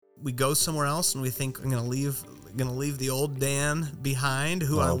we go somewhere else and we think I'm going to leave the old Dan behind,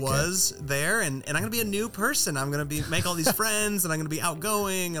 who I was there, and I'm going to be a new person. I'm going to make all these friends, and I'm going to be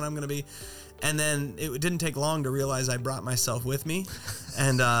outgoing, and I'm going to be. And then it didn't take long to realize I brought myself with me,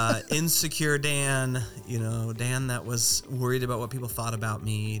 and insecure Dan, Dan that was worried about what people thought about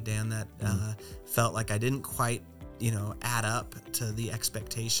me, Dan that felt like I didn't quite, add up to the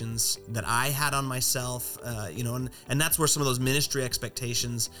expectations that I had on myself, and that's where some of those ministry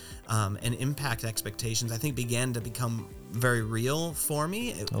expectations and impact expectations, I think, began to become very real for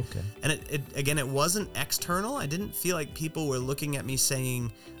me. And it wasn't external. I didn't feel like people were looking at me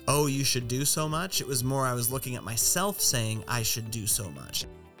saying, oh, you should do so much. It was more I was looking at myself saying I should do so much.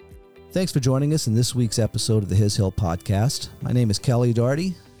 Thanks for joining us in this week's episode of the His Hill Podcast. My name is Kelly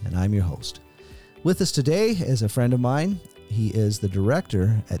Doherty, and I'm your host. With us today is a friend of mine. He is the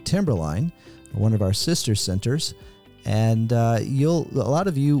director at Timberline, one of our sister centers, and a lot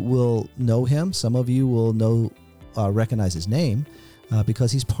of you will know him. Some of you will recognize his name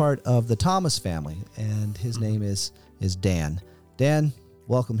because he's part of the Thomas family, and his name is Dan. Dan,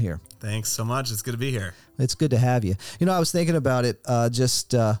 welcome here. Thanks so much. It's good to be here. It's good to have you. I was thinking about it just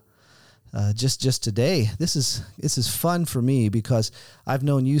today. This is fun for me because I've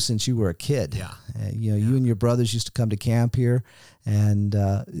known you since you were a kid. Yeah. You and your brothers used to come to camp here, and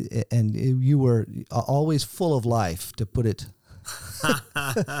you were always full of life, to put it.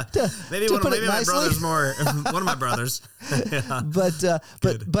 Maybe one of my brothers more. One of my brothers. Yeah.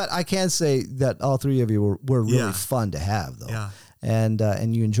 But I can say that all three of you were really fun to have, though. Yeah.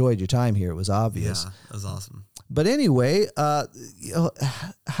 And you enjoyed your time here. It was obvious. Yeah, that was awesome. But anyway,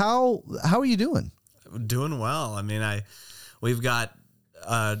 how are you doing? Doing well. I mean, we've got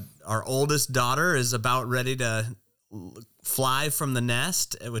our oldest daughter is about ready to fly from the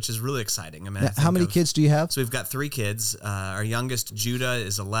nest, which is really exciting. I mean, how many kids do you have? So we've got 3 kids. Our youngest, Judah,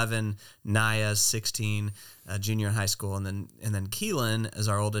 is 11. Naya, 16, junior in high school, and then Keelan is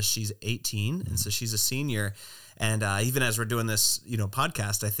our oldest. She's 18, and so she's a senior. And even as we're doing this,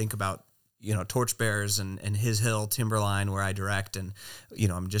 podcast, I think about Torchbearers and His Hill, Timberline, where I direct, and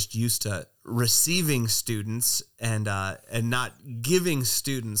I'm just used to receiving students and not giving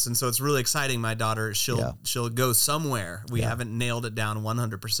students, and so it's really exciting. My daughter, she'll go somewhere. We haven't nailed it down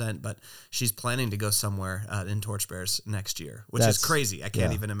 100%, but she's planning to go somewhere in Torchbearers next year, which is crazy. I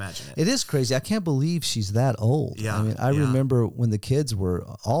can't even imagine it. It is crazy. I can't believe she's that old. Yeah, I mean, I remember when the kids were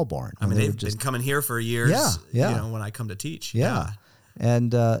all born. I mean, they've been coming here for years. When I come to teach. Yeah.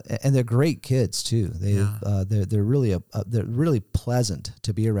 And they're great kids too. They're really pleasant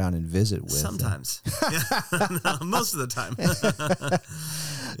to be around and visit with. Sometimes, no, most of the time.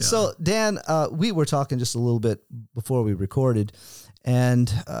 So Dan, we were talking just a little bit before we recorded, and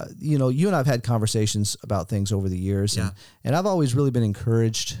you and I've had conversations about things over the years, and I've always really been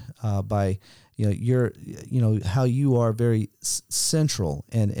encouraged by how you are very central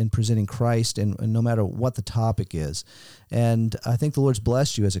in presenting Christ, and no matter what the topic is. And I think the Lord's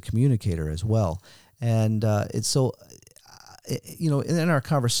blessed you as a communicator as well. And it's so, in our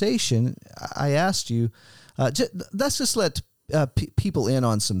conversation, I asked you, let's just let people in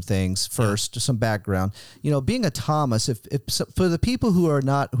on some things first, some background. Being a Thomas, if for the people who are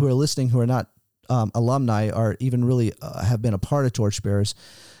listening, who are not alumni or even really have been a part of Torchbearers,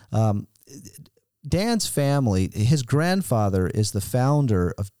 Dan's family, his grandfather is the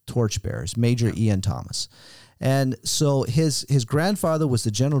founder of Torchbearers, Major Ian Thomas. And so his grandfather was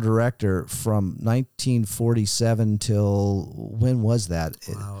the general director from 1947 till, when was that?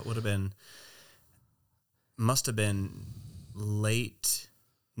 Wow, must have been late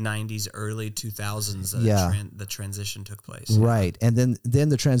 90s, early 2000s the transition took place. Right. And then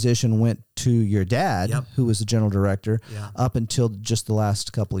the transition went to your dad, who was the general director, up until just the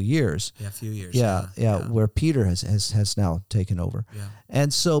last couple of years. Yeah, a few years. Yeah, where Peter has now taken over. Yeah.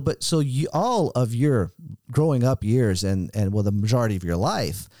 And so all of your growing up years and the majority of your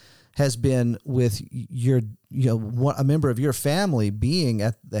life has been with a member of your family being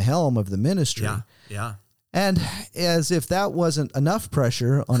at the helm of the ministry. Yeah. And as if that wasn't enough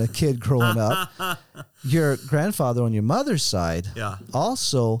pressure on a kid growing up, your grandfather on your mother's side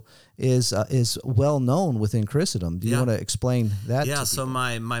also is well known within Christendom. Do you want to explain that? Yeah. So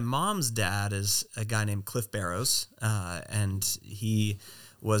my mom's dad is a guy named Cliff Barrows, and he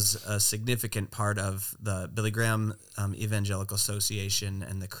was a significant part of the Billy Graham Evangelical Association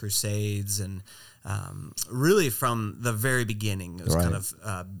and the Crusades, and really from the very beginning. It was kind of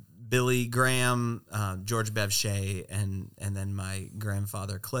Billy Graham, George Bev Shea, and then my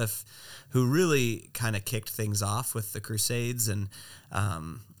grandfather Cliff, who really kind of kicked things off with the Crusades, and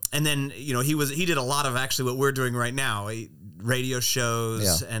then he did a lot of actually what we're doing right now. radio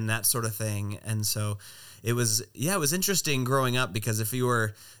shows and that sort of thing. And so it was interesting growing up, because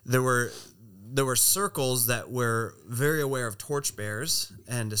there were circles that were very aware of torchbearers,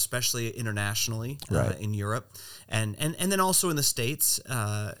 and especially internationally in Europe, and then also in the States.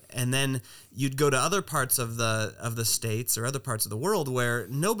 And then you'd go to other parts of the States or other parts of the world where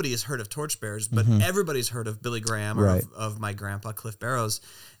nobody has heard of torchbearers, but everybody's heard of Billy Graham or of my grandpa Cliff Barrows,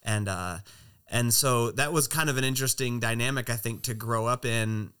 and so that was kind of an interesting dynamic, I think, to grow up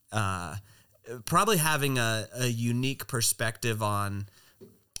in. Probably having a unique perspective on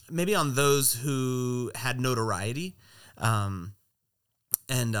those who had notoriety. And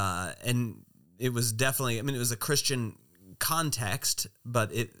it was definitely, it was a Christian context,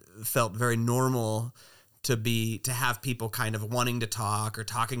 but it felt very normal to have people kind of wanting to talk or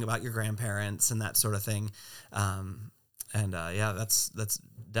talking about your grandparents and that sort of thing. That's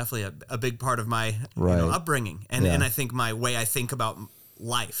definitely a big part of my upbringing. And I think my way I think about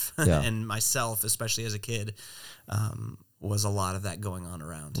life and myself, especially as a kid, was a lot of that going on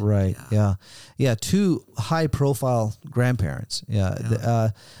around. Right. Yeah. Two high profile grandparents.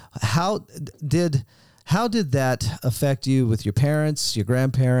 How did that affect you with your parents, your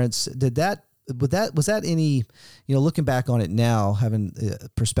grandparents? Was that any, looking back on it now, having a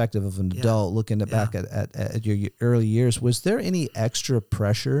perspective of an adult, looking back at your early years, was there any extra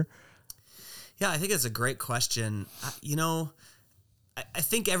pressure? Yeah, I think it's a great question. I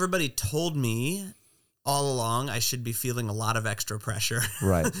think everybody told me all along I should be feeling a lot of extra pressure.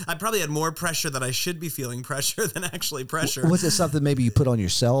 Right. I probably had more pressure that I should be feeling pressure than actually pressure. Was it something maybe you put on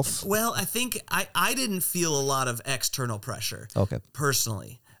yourself? Well, I think I didn't feel a lot of external pressure. Okay.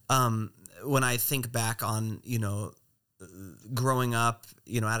 Personally. When I think back on, growing up,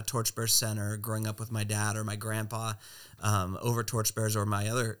 at a Torchbearer Center, growing up with my dad or my grandpa, over Torchbearers, or my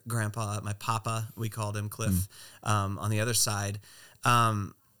other grandpa, my papa, we called him Cliff, on the other side.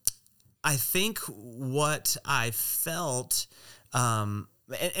 I think what I felt, and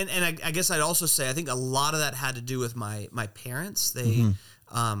I guess I'd also say, I think a lot of that had to do with my parents. They,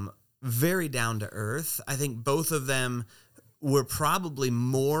 very down to earth. I think both of them were probably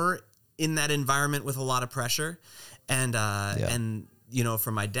more in that environment with a lot of pressure. And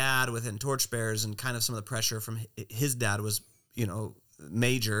for my dad within Torchbearers, and kind of some of the pressure from his dad was,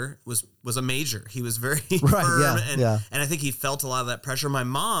 major, was a major. He was very firm, and I think he felt a lot of that pressure. My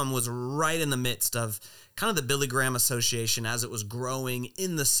mom was right in the midst of kind of the Billy Graham Association as it was growing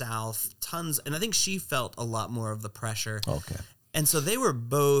in the South, tons, and I think she felt a lot more of the pressure. Okay. And so they were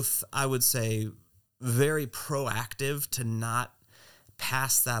both, I would say, very proactive to not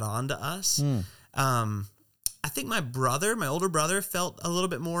pass that on to us. I think my older brother, felt a little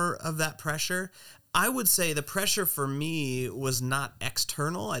bit more of that pressure. I would say the pressure for me was not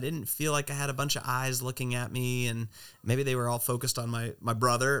external. I didn't feel like I had a bunch of eyes looking at me, and maybe they were all focused on my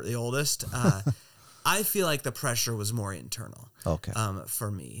brother, the oldest. I feel like the pressure was more internal. Okay.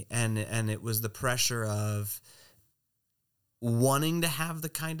 For me. And it was the pressure of wanting to have the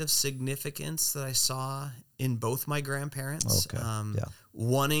kind of significance that I saw in both my grandparents. Okay.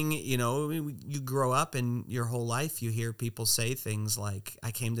 Wanting, you grow up and your whole life you hear people say things like,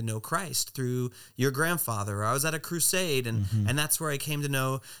 I came to know Christ through your grandfather, or I was at a crusade and that's where I came to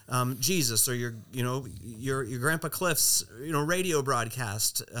know Jesus, or your grandpa Cliff's, radio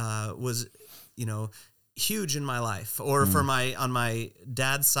broadcast was, huge in my life. Or on my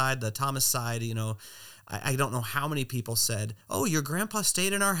dad's side, the Thomas side, I don't know how many people said, "Oh, your grandpa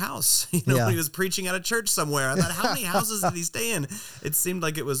stayed in our house." When he was preaching at a church somewhere. I thought, how many houses did he stay in? It seemed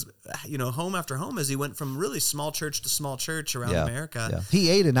like it was, home after home, as he went from really small church to small church around America. Yeah. He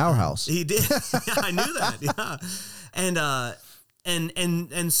ate in our house. He did. I knew that. Yeah.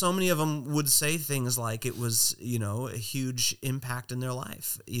 And so many of them would say things like it was, a huge impact in their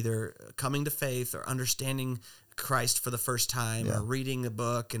life, either coming to faith or understanding Christ for the first time or reading the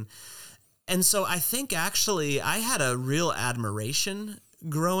book. And so I think actually I had a real admiration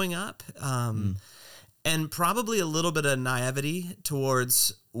growing up, and probably a little bit of naivety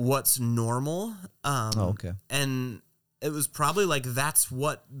towards what's normal. Okay. And it was probably like, that's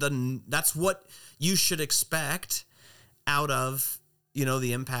what you should expect out of,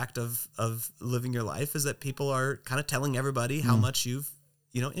 the impact of living your life, is that people are kind of telling everybody how much you've,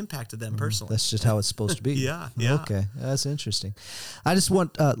 impacted them personally. That's just how it's supposed to be. Yeah. Okay. That's interesting. I just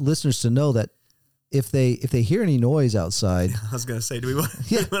want listeners to know that if they hear any noise outside, I was going to say, do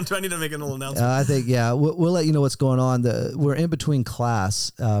I need to make a little announcement? I think, we'll let you know what's going on. We're in between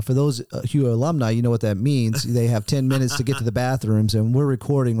class. For those who are alumni, you know what that means. They have 10 minutes to get to the bathrooms, and we're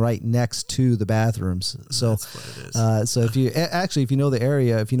recording right next to the bathrooms. So, that's what it is. So if you know the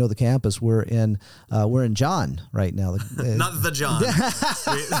area, if you know the campus, we're in John right now. Not the John.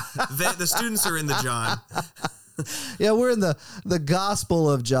 The students are in the John. Yeah, we're in the Gospel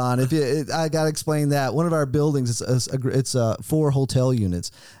of John. I got to explain that. One of our buildings, it's 4 hotel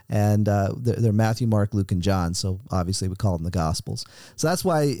units, and they're Matthew, Mark, Luke, and John. So obviously we call them the Gospels. So that's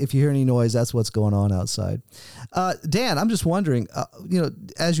why if you hear any noise, that's what's going on outside. Dan, I'm just wondering,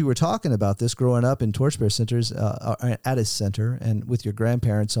 as you were talking about this, growing up in Torchbearer centers, at a center, and with your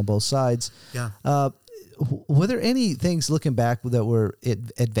grandparents on both sides. Yeah. Were there any things looking back that were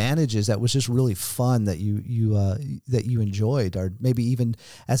advantages that was just really fun that you enjoyed, or maybe even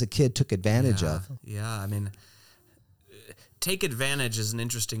as a kid took advantage of? Yeah, I mean, take advantage is an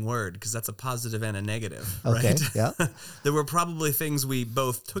interesting word because that's a positive and a negative, okay, right? Yeah. There were probably things we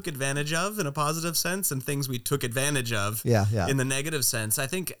both took advantage of in a positive sense and things we took advantage of in the negative sense. I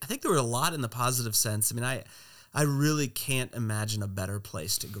think there were a lot in the positive sense. I mean, I really can't imagine a better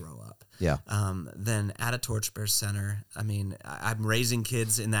place to grow up. Yeah. Than at a Torchbearer Center. I mean, I'm raising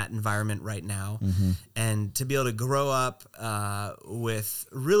kids in that environment right now, and to be able to grow up with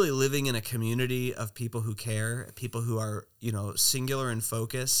really living in a community of people who care, people who are singular in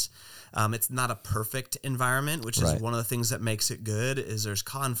focus. It's not a perfect environment, which is one of the things that makes it good. Is there's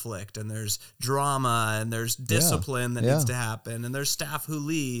conflict and there's drama and there's discipline that needs to happen, and there's staff who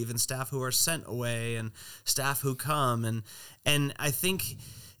leave and staff who are sent away and staff who come, and I think.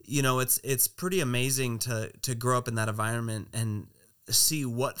 It's pretty amazing to grow up in that environment and see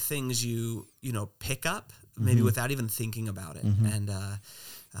what things you pick up maybe without even thinking about it. And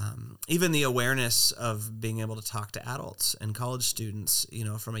even the awareness of being able to talk to adults and college students,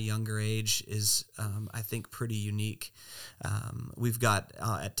 from a younger age is, I think, pretty unique. We've got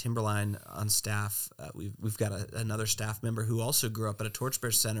at Timberline on staff, we've got another staff member who also grew up at a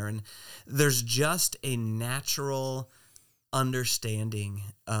Torchbearer Center, and there's just a natural understanding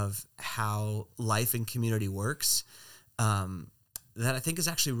of how life and community works that I think is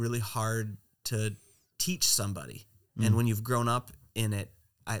actually really hard to teach somebody. And when you've grown up in it,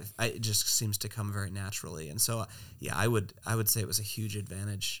 it just seems to come very naturally. And so, I would say it was a huge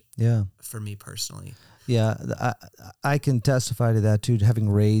advantage for me personally. Yeah, I can testify to that too, having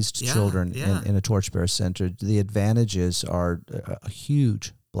raised children in a Torchbearer Center. The advantages are a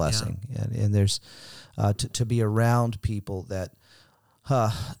huge blessing. And there's to be around people that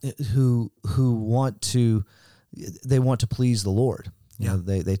who want to please the Lord.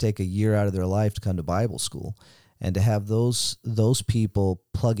 They take a year out of their life to come to Bible school, and to have those people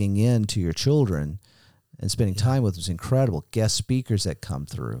plugging into your children and spending time with them is incredible. Guest speakers that come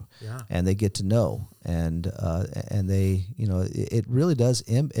through, and they get to know, and they it really does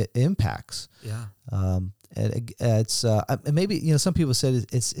it impacts. And it's maybe some people said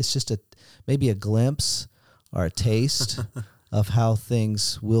it's just maybe a glimpse or a taste of how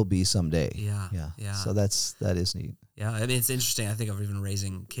things will be someday. Yeah. So that is neat. Yeah, I mean, it's interesting. I think of even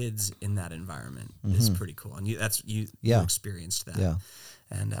raising kids in that environment is pretty cool, and you experienced that. Yeah,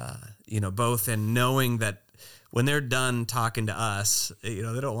 and both in knowing that when they're done talking to us, they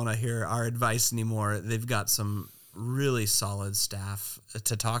don't want to hear our advice anymore. They've got some really solid staff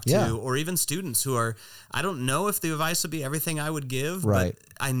to talk to, or even students who are, I don't know if the advice would be everything I would give, but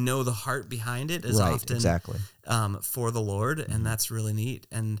I know the heart behind it is often for the Lord, and that's really neat.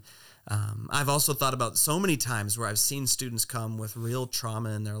 And I've also thought about so many times where I've seen students come with real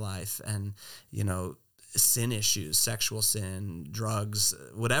trauma in their life and, sin issues, sexual sin, drugs,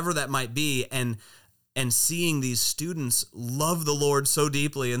 whatever that might be, and seeing these students love the Lord so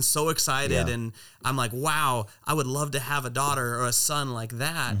deeply and so excited. And I'm like, wow, I would love to have a daughter or a son like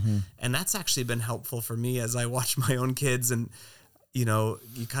that. And that's actually been helpful for me as I watch my own kids. And, you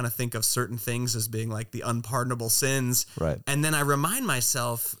kind of think of certain things as being like the unpardonable sins. Right. And then I remind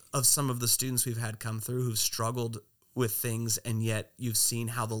myself of some of the students we've had come through who've struggled with things, and yet you've seen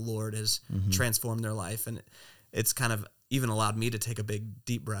how the Lord has transformed their life. And it's kind of even allowed me to take a big,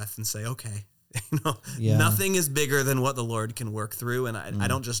 deep breath and say, okay, nothing is bigger than what the Lord can work through. And I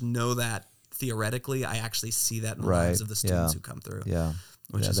don't just know that theoretically, I actually see that in the lives of the students who come through. Yeah.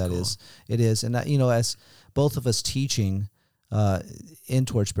 Which is cool. It is. And as both of us teaching in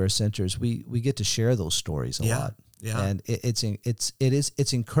Torchbearer Centers, we get to share those stories a lot. Yeah. And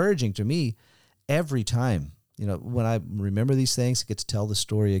it's encouraging to me every time. when I remember these things, I get to tell the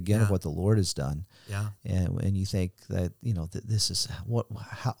story again of what the Lord has done. Yeah. And you think that, that this is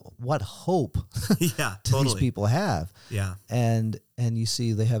what hope Yeah, do these people have? Yeah. And you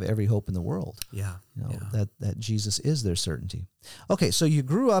see they have every hope in the world. Yeah. That Jesus is their certainty. Okay. So you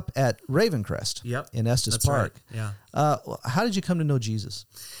grew up at Ravencrest in Estes Park. Right. Yeah. How did you come to know Jesus?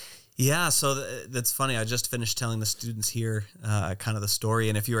 Yeah, so that's funny. I just finished telling the students here kind of the story.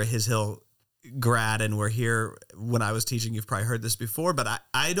 And if you're a His Hill grad and were here when I was teaching, you've probably heard this before, but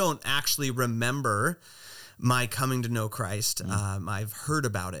I don't actually remember my coming to know Christ. I've heard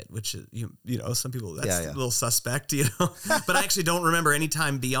about it, which is, some people, that's a little suspect, but I actually don't remember any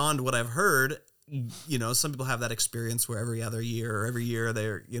time beyond what I've heard. Some people have that experience where every other year or every year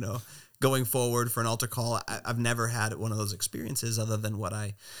they're, going forward for an altar call. I've never had one of those experiences other than what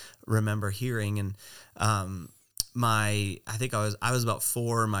I remember hearing. And I think I was about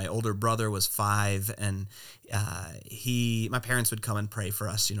 4. My older brother was 5, and my parents would come and pray for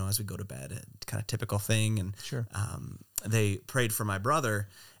us, as we go to bed, a kind of typical thing. And sure. They prayed for my brother,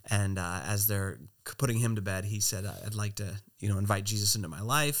 and as they're putting him to bed, he said, "I'd like to, invite Jesus into my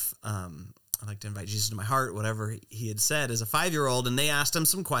life. I'd like to invite Jesus into my heart," whatever he had said as a 5-year-old. And they asked him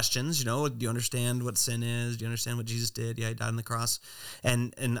some questions, do you understand what sin is? Do you understand what Jesus did? Yeah, he died on the cross.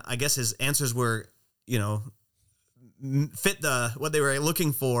 And I guess his answers were, fit what they were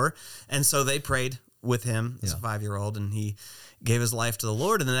looking for. And so they prayed with him as a 5-year-old, and he gave his life to the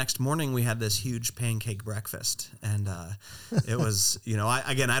Lord. And the next morning we had this huge pancake breakfast. And it was,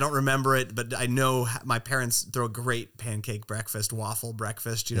 I don't remember it, but I know my parents throw a great pancake breakfast, waffle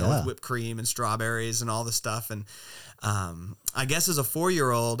breakfast, with whipped cream and strawberries and all the stuff. And I guess as a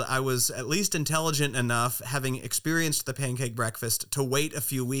 4-year-old, I was at least intelligent enough, having experienced the pancake breakfast, to wait a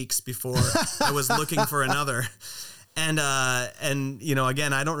few weeks before I was looking for another. And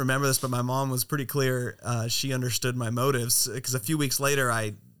again, I don't remember this, but my mom was pretty clear. She understood my motives, because a few weeks later,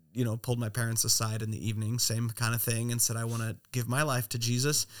 I, pulled my parents aside in the evening, same kind of thing, and said, I want to give my life to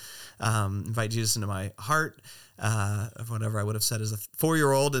Jesus, invite Jesus into my heart, of whatever I would have said as a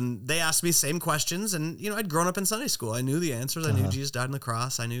 4-year-old. And they asked me same questions. And, I'd grown up in Sunday school. I knew the answers. I knew Jesus died on the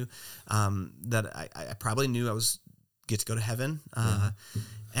cross. I knew that I probably knew I was get to go to heaven.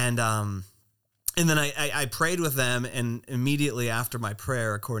 And then I prayed with them, and immediately after my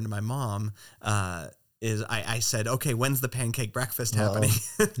prayer, according to my mom, I said, "Okay, when's the pancake breakfast happening?"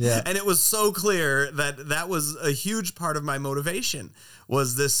 Yeah. And it was so clear that was a huge part of my motivation,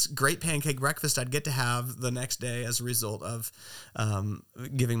 was this great pancake breakfast I'd get to have the next day as a result of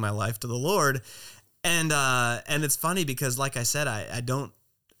giving my life to the Lord. And it's funny because, like I said,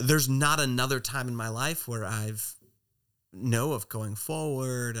 there's not another time in my life where I've know of going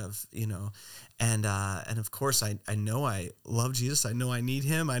forward, of, and of course I know I love Jesus. I know I need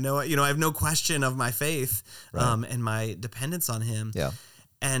him. I know, I have no question of my faith, and my dependence on him. Yeah.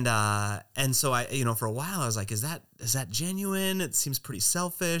 And so I, for a while I was like, is that genuine? It seems pretty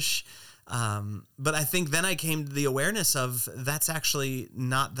selfish. But I think then I came to the awareness of that's actually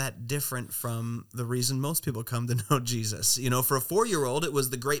not that different from the reason most people come to know Jesus. For a 4-year-old, it was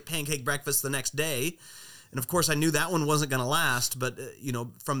the great pancake breakfast the next day. And of course I knew that one wasn't going to last, but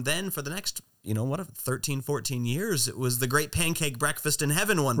from then for the next, 13, 14 years, it was the great pancake breakfast in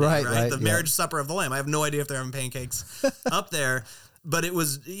heaven one day, right? The marriage supper of the Lamb. I have no idea if they're having pancakes up there, but it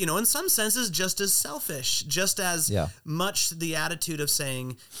was, in some senses just as selfish, just as much the attitude of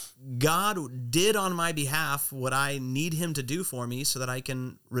saying, God did on my behalf what I need him to do for me so that I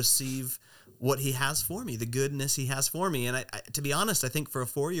can receive what he has for me, the goodness he has for me. And I, to be honest, I think for a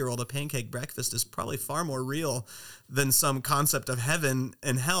 4-year-old, a pancake breakfast is probably far more real than some concept of heaven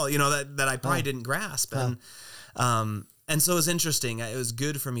and hell, that I probably didn't grasp. And so it was interesting. It was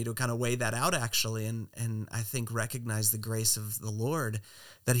good for me to kind of weigh that out, actually. And I think recognize the grace of the Lord,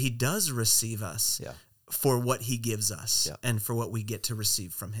 that he does receive us for what he gives us and for what we get to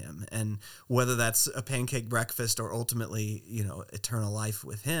receive from him. And whether that's a pancake breakfast or ultimately, eternal life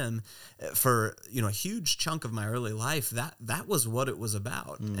with him, for, a huge chunk of my early life, that was what it was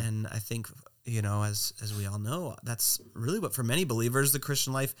about. And I think, as we all know, that's really what for many believers, the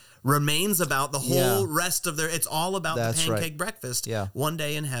Christian life remains about. The whole rest of it's all about the pancake breakfast one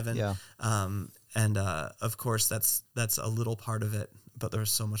day in heaven. Of course that's a little part of it, but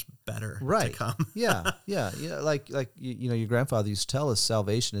there's so much better to come. Like your grandfather used to tell us,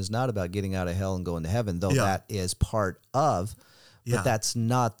 salvation is not about getting out of hell and going to heaven, though that is part of, but that's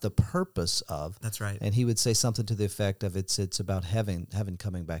not the purpose of. That's right. And he would say something to the effect of it's about heaven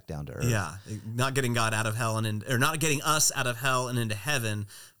coming back down to earth. Yeah, not getting God out of hell or not getting us out of hell and into heaven,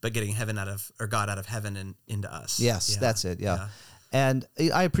 but getting God out of heaven and into us. Yes, that's it. Yeah. And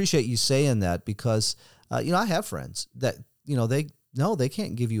I appreciate you saying that, because I have friends that, they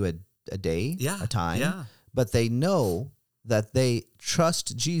can't give you a day, a time, but they know that they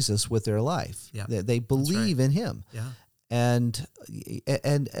trust Jesus with their life. Yeah. They believe in him. Yeah. And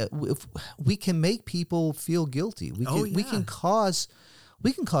if we can make people feel guilty. We can cause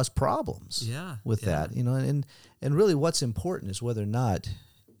problems with that, and really what's important is whether or not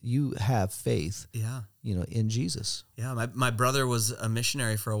you have faith, in Jesus. Yeah. My brother was a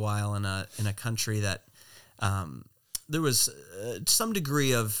missionary for a while in a country that, there was some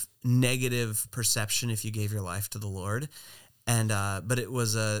degree of negative perception if you gave your life to the Lord. And, but it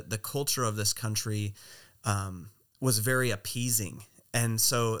was, the culture of this country, was very appeasing. And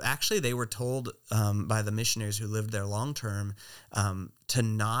so actually they were told by the missionaries who lived there long term to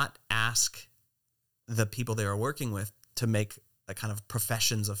not ask the people they were working with to make a kind of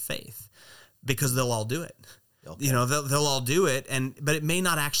professions of faith, because they'll all do it. Okay. They'll all do it, but it may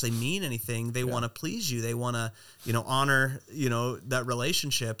not actually mean anything. They want to please you. They want to, honor, that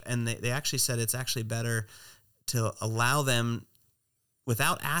relationship. And they actually said it's actually better to allow them,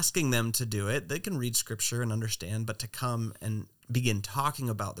 without asking them to do it. They can read scripture and understand, but to come and begin talking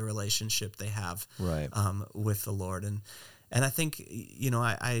about the relationship they have with the Lord. And I think,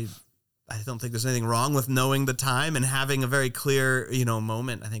 I don't think there's anything wrong with knowing the time and having a very clear,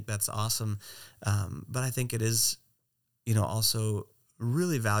 moment. I think that's awesome. But I think it is, also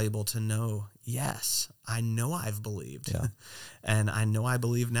really valuable to know, yes, I know I've believed and I know I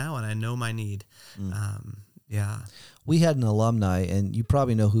believe now and I know my need. We had an alumni, and you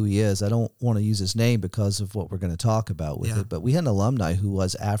probably know who he is. I don't want to use his name because of what we're going to talk about with it, but we had an alumni who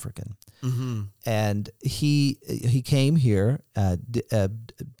was African. Mm-hmm. And he came here,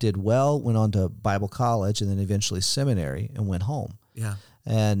 did well, went on to Bible college, and then eventually seminary, and went home. Yeah.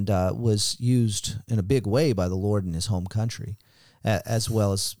 And was used in a big way by the Lord in his home country, as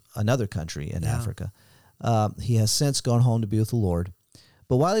well as another country in Africa. He has since gone home to be with the Lord.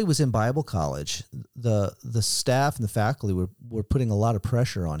 But while he was in Bible college, the staff and the faculty were putting a lot of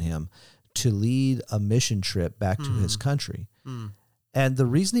pressure on him to lead a mission trip back to his country. And the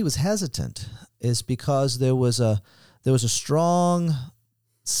reason he was hesitant is because there was a strong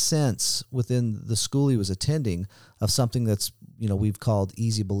sense within the school he was attending of something that's, we've called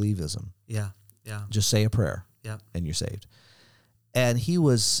easy believism. Yeah. Just say a prayer and you're saved. And he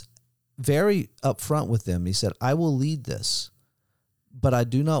was very upfront with them. He said, I will lead this, but I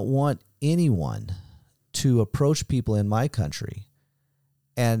do not want anyone to approach people in my country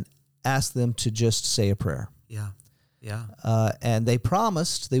and ask them to just say a prayer. Yeah. And they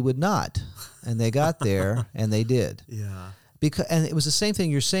promised they would not, and they got there and they did. Yeah. And it was the same thing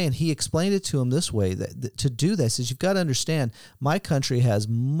you're saying. He explained it to him this way, that to do this is you've got to understand my country has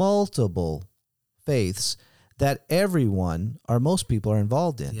multiple faiths that everyone or most people are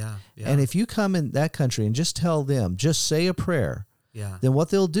involved in. Yeah. And if you come in that country and just tell them, just say a prayer, then what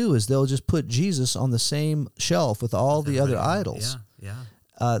they'll do is they'll just put Jesus on the same shelf with all the other idols.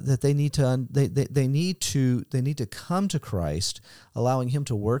 That they need to they need to come to Christ, allowing Him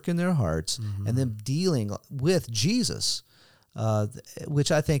to work in their hearts, and then dealing with Jesus,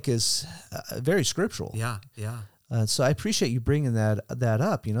 which I think is very scriptural. So I appreciate you bringing that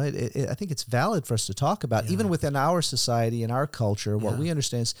up. I think it's valid for us to talk about, even within our society and our culture. What we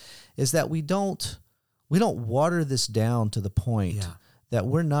understand is that we don't water this down to the point that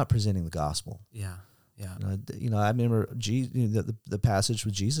we're not presenting the gospel. I remember the passage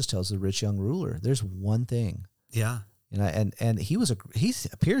where Jesus tells the rich young ruler, "There's one thing." And he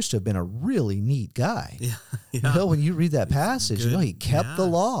appears to have been a really neat guy. When you read that passage, he kept the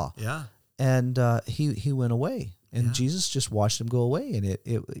law. And he went away, and Jesus just watched him go away, and it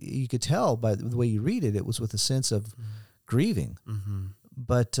you could tell by the way you read it, it was with a sense of grieving.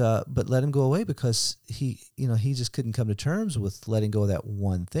 But let him go away because he just couldn't come to terms with letting go of that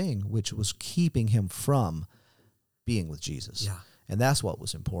one thing, which was keeping him from being with Jesus. And that's what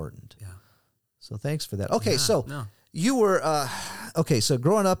was important. So thanks for that. Okay, you were so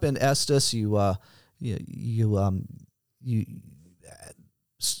growing up in Estes, you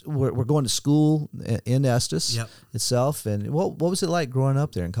we're going to school in Estes itself, and what was it like growing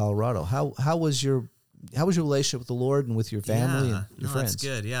up there in Colorado? How was your relationship with the Lord and with your family and your friends? That's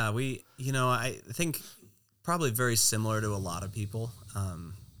good. Yeah, I think probably very similar to a lot of people.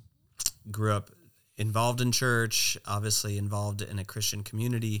 Grew up involved in church, obviously involved in a Christian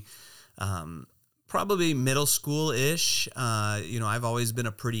community. Probably middle school-ish. I've always been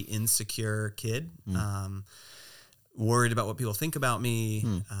a pretty insecure kid. Worried about what people think about me,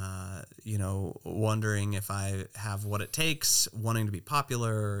 wondering if I have what it takes, wanting to be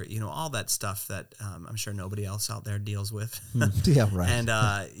popular, all that stuff that I'm sure nobody else out there deals with. Yeah, right. And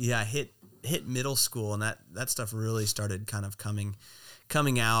I hit hit middle school, and that stuff really started kind of coming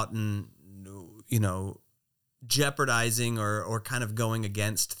out and, jeopardizing or kind of going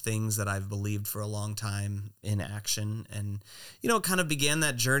against things that I've believed for a long time in action. And, kind of began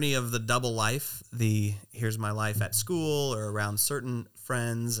that journey of the double life. Here's my life at school or around certain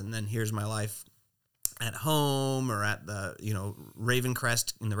friends, and then here's my life at home or at the,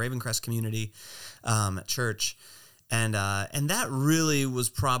 Ravencrest, in the Ravencrest community, at church. And that really was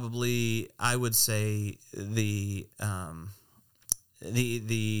probably, I would say, the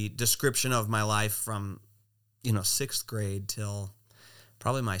description of my life from, sixth grade till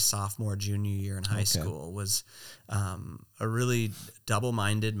probably my sophomore, junior year in high school was a really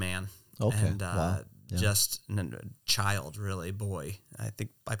double-minded man. Okay. And Wow. Yeah. just a child, really, boy. I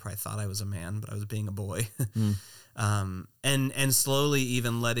think I probably thought I was a man, but I was being a boy. And slowly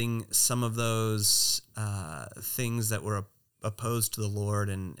even letting some of those things that were opposed to the Lord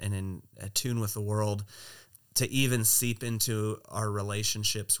and in tune with the world to even seep into our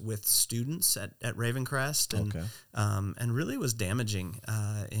relationships with students at Ravencrest, and really was damaging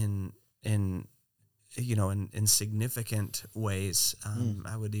in significant ways.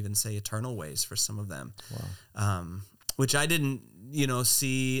 I would even say eternal ways for some of them. Wow. Which I didn't,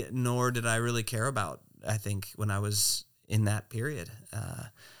 see, nor did I really care about, I think, when I was in that period.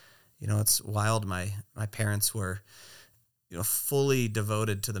 It's wild. My parents were, fully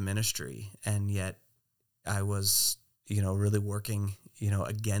devoted to the ministry, and yet I was, really working,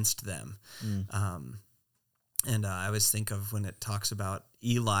 against them. And I always think of when it talks about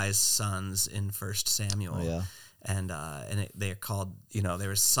Eli's sons in 1 Samuel. Oh, yeah. And they are called, they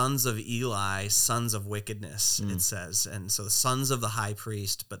were sons of Eli, sons of wickedness, it says. And so the sons of the high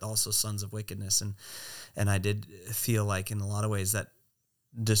priest, but also sons of wickedness. And I did feel like in a lot of ways that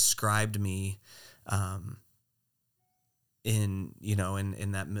described me in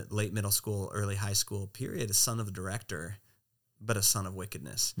that late middle school, early high school period, a son of the director, but a son of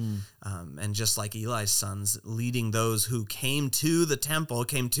wickedness. And just like Eli's sons, leading those who came to the temple,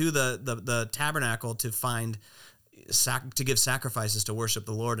 came to the tabernacle to find to give sacrifices to worship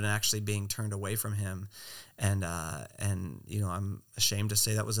the Lord, and actually being turned away from him. And I'm ashamed to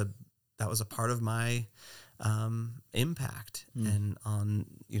say that was a part of my impact and on,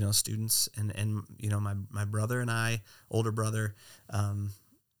 students and my brother and I, older brother.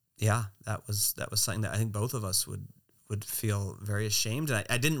 That was something that I think both of us would feel very ashamed. And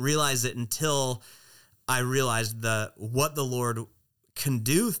I didn't realize it until I realized what the Lord can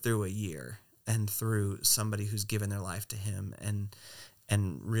do through a year and through somebody who's given their life to him,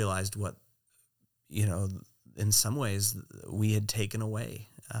 and realized what, in some ways we had taken away.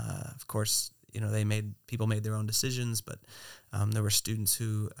 Of course, people made their own decisions, but there were students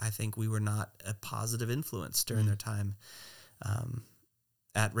who I think we were not a positive influence during their time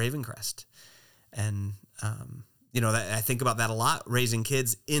at Ravencrest. And, I think about that a lot, raising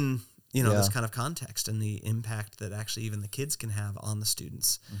kids in, this kind of context, and the impact that actually even the kids can have on the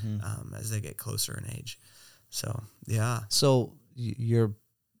students as they get closer in age. So, yeah. So you're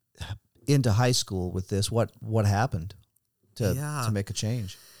into high school with this. What happened to make a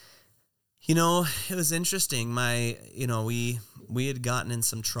change? It was interesting. We had gotten in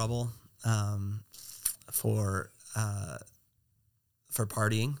some trouble for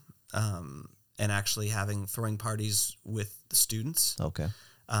partying and actually throwing parties with the students. Okay.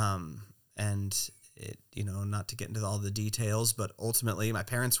 And it, not to get into all the details, but ultimately my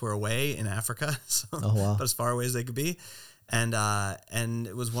parents were away in Africa, so about as far away as they could be. And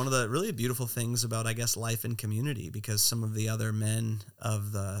it was one of the really beautiful things about, I guess, life in community, because some of the other men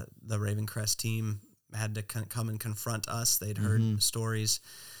of the Ravencrest team had to come and confront us. They'd heard stories,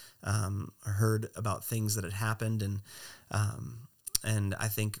 heard about things that had happened, and I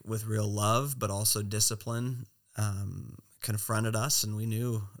think with real love, but also discipline, confronted us, and we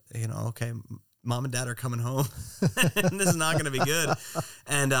knew, okay, mom and dad are coming home, and this is not going to be good.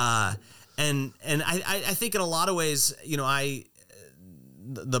 And I think in a lot of ways,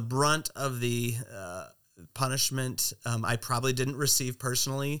 the brunt of the punishment, I probably didn't receive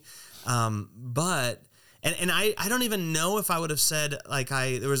personally, but I don't even know if I would have said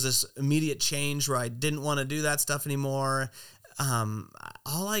there was this immediate change where I didn't want to do that stuff anymore.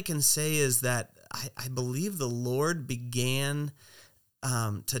 All I can say is that I believe the Lord began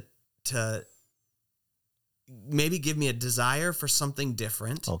to maybe give me a desire for something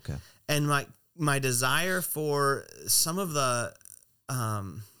different. Okay. And my desire for some of the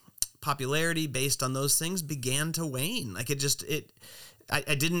popularity based on those things began to wane.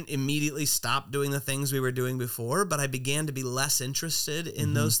 I didn't immediately stop doing the things we were doing before, but I began to be less interested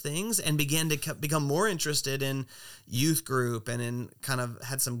in those things and began to become more interested in youth group and in kind of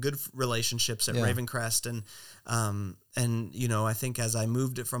had some good relationships at Ravencrest. And, you know, I think as I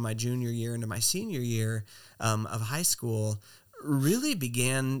moved it from my junior year into my senior year of high school, really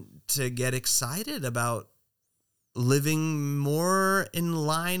began to get excited about living more in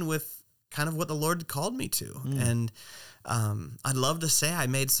line with kind of what the Lord called me to. And I'd love to say I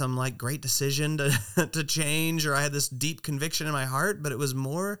made some like great decision to change, or I had this deep conviction in my heart, but it was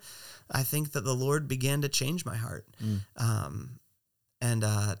more, I think that the Lord began to change my heart. And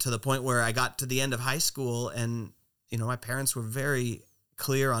to the point where I got to the end of high school and, you know, my parents were very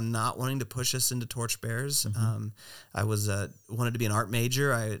clear on not wanting to push us into Torchbearers. I was wanted to be an art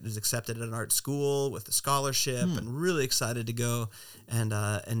major. I was accepted at an art school with a scholarship and really excited to go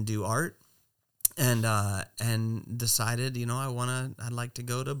and do art. And decided, you know, I'd like to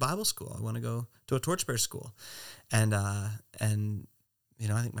go to Bible school. I want to go to a Torchbearer school. And, you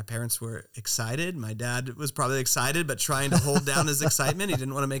know, I think my parents were excited. My dad was probably excited, but trying to hold down his excitement. He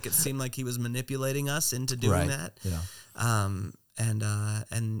didn't want to make it seem like he was manipulating us into doing that. That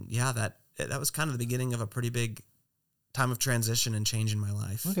was kind of the beginning of a pretty big time of transition and change in my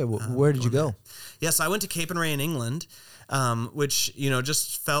life. Okay. Well, where did you go? Yes, I went to Capernwray in England. Which, you know,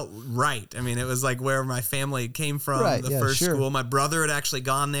 just felt right. I mean, it was like where my family came from, the first school. My brother had actually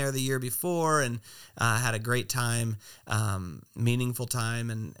gone there the year before and had a great time, meaningful time.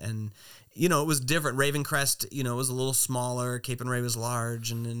 And, you know, it was different. Ravencrest, you know, was a little smaller. Capernwray was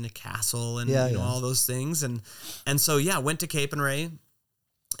large and in a castle and, you know, all those things. And so, went to Capernwray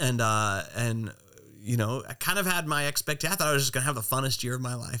and you know, I kind of had my expectation. I thought I was just going to have the funnest year of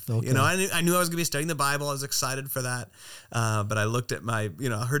my life. Okay. You know, I knew I was going to be studying the Bible. I was excited for that. But I looked at I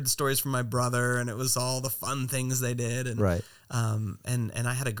heard the stories from my brother, and it was all the fun things they did. And, and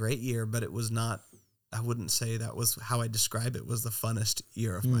I had a great year, but it was not, I wouldn't say that was how I describe it, was the funnest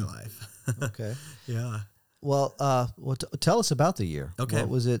year of my life. Okay. Yeah. Well, tell us about the year. Okay. What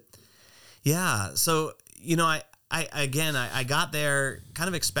was it? Yeah. So, you know, I got there kind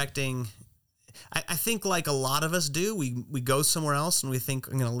of expecting, I think like a lot of us do, we go somewhere else and we think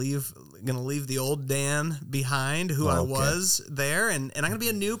I'm going to leave the old Dan behind who I was there. And I'm going to be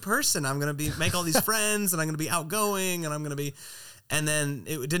a new person. I'm going to make all these friends and I'm going to be outgoing and and then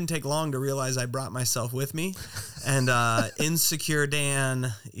it didn't take long to realize I brought myself with me and, insecure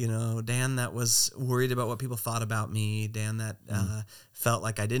Dan, you know, Dan that was worried about what people thought about me, Dan that, felt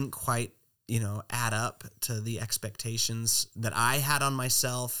like I didn't quite, you know, add up to the expectations that I had on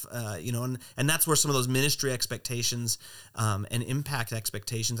myself, you know, and that's where some of those ministry expectations and impact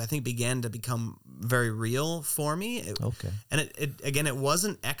expectations, I think, began to become very real for me. And it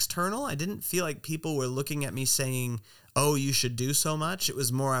wasn't external. I didn't feel like people were looking at me saying, oh, you should do so much. It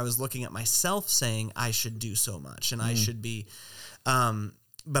was more I was looking at myself saying I should do so much and I should be,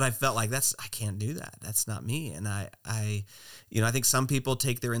 but I felt like I can't do that. That's not me. And I think some people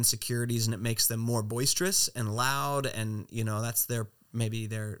take their insecurities and it makes them more boisterous and loud. And, you know, that's maybe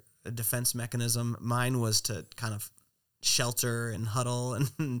their defense mechanism. Mine was to kind of shelter and huddle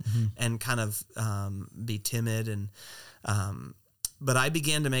and kind of be timid. But I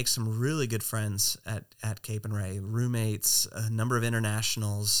began to make some really good friends at Capernwray, roommates, a number of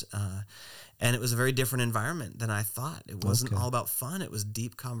internationals, and it was a very different environment than I thought. It wasn't all about fun. It was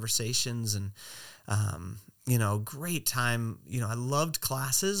deep conversations and, you know, great time. You know, I loved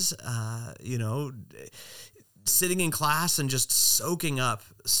classes, you know, sitting in class and just soaking up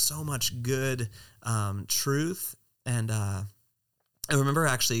so much good truth. And I remember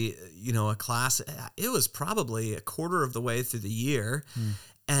actually, you know, a class, it was probably a quarter of the way through the year.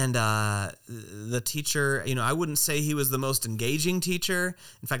 And the teacher, you know, I wouldn't say he was the most engaging teacher.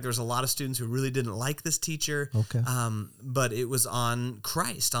 In fact, there was a lot of students who really didn't like this teacher. But it was on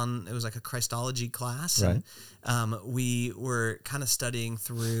Christ. It was like a Christology class. Right. And we were kind of studying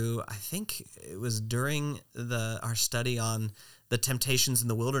through, I think it was during our study on the temptations in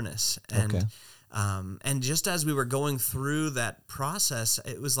the wilderness. And just as we were going through that process,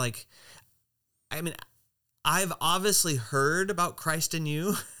 it was like, I mean, I've obviously heard about Christ in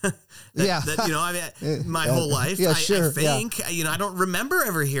you, that, you know, I mean, my whole life. I think, you know, I don't remember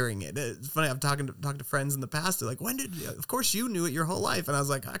ever hearing it. It's funny. I'm talking to friends in the past. They're like, of course you knew it your whole life. And I was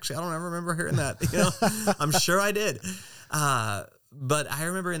like, actually, I don't ever remember hearing that. You know, I'm sure I did. But I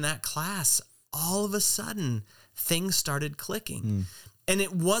remember in that class, all of a sudden things started clicking. And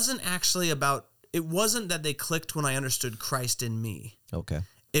it wasn't that they clicked when I understood Christ in me.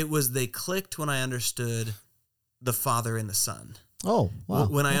 It was they clicked when I understood the Father and the Son. Oh, wow.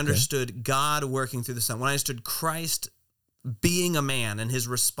 When I understood God working through the Son, when I understood Christ being a man and his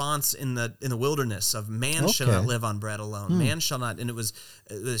response in the wilderness of man shall not live on bread alone. Man shall not, and it was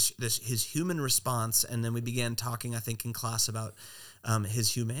this his human response. And then we began talking, I think, in class about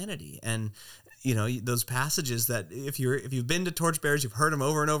his humanity. And those passages that if you've been to Torchbearers, you've heard them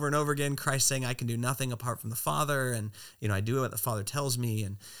over and over and over again. Christ saying, "I can do nothing apart from the Father," and I do what the Father tells me.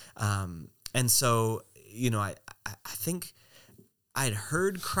 And so I think I'd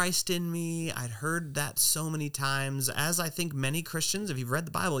heard Christ in me. I'd heard that so many times, as I think many Christians, if you've read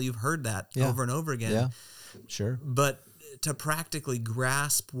the Bible, you've heard that over and over again. Yeah, sure. But to practically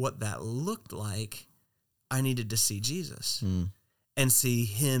grasp what that looked like, I needed to see Jesus and see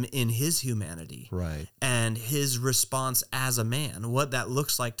him in his humanity, right? And his response as a man, what that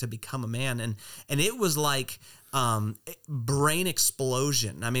looks like to become a man. And it was like brain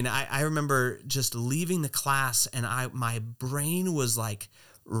explosion. I mean, I remember just leaving the class and my brain was like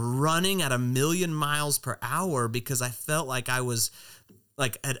running at 1,000,000 miles per hour because I felt like I was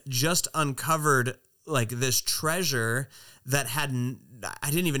like had just uncovered like this treasure that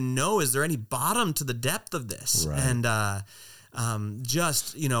I didn't even know, is there any bottom to the depth of this? Right. And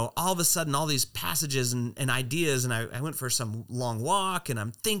just, all of a sudden, all these passages and ideas, and I went for some long walk, and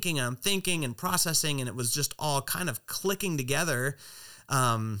I'm thinking and processing, and it was just all kind of clicking together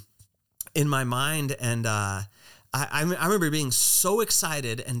in my mind. And I remember being so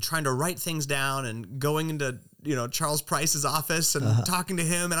excited and trying to write things down and going into Charles Price's office and talking to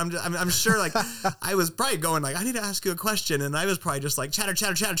him, and I'm sure like I was probably going like, I need to ask you a question, and I was probably just like chatter,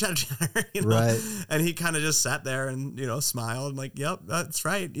 right? And he kind of just sat there and smiled and like, yep, that's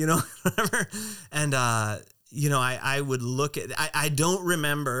right, whatever. And I would look at I don't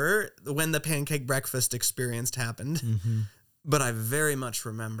remember when the pancake breakfast experience happened, but I very much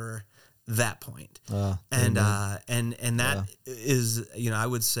remember that point. And that is, I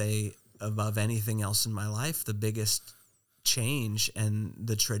would say, above anything else in my life, the biggest change and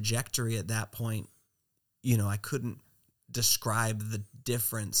the trajectory at that point. I couldn't describe the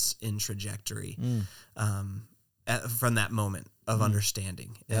difference in trajectory from that moment of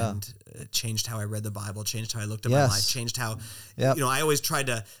understanding, and it changed how I read the Bible, changed how I looked at my life, changed how, I always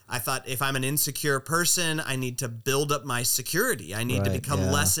I thought if I'm an insecure person, I need to build up my security. I need to become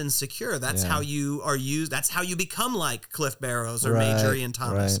less insecure. That's how you are used. That's how you become like Cliff Barrows or Majorie and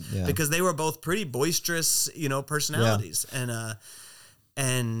Thomas, because they were both pretty boisterous, personalities.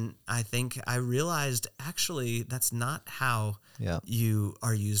 And I think I realized actually that's not how you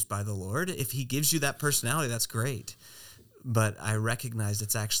are used by the Lord. If he gives you that personality, that's great. But I recognized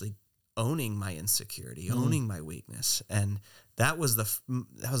it's actually owning my insecurity, owning my weakness. And that was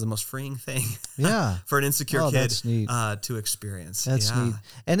the most freeing thing for an insecure kid to experience. That's neat.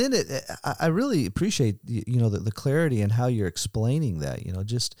 And in it, I really appreciate, the clarity and how you're explaining that,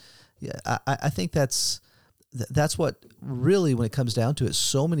 I think that's what really, when it comes down to it,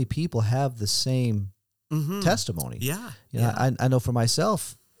 so many people have the same testimony. I know for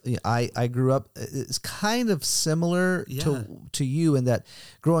myself, I grew up, it's kind of similar to you in that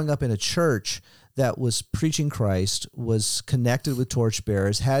growing up in a church that was preaching Christ, was connected with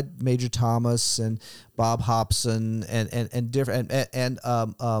Torchbearers, had Major Thomas and Bob Hobson and different and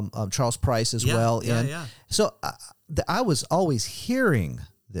Charles Price as well. So I was always hearing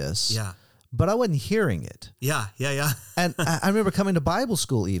this. But I wasn't hearing it. And I remember coming to Bible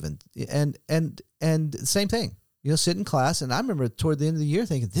school even, and same thing. Sit in class, and I remember toward the end of the year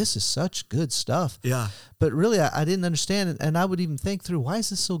thinking, this is such good stuff. But really, I didn't understand it, and I would even think through, why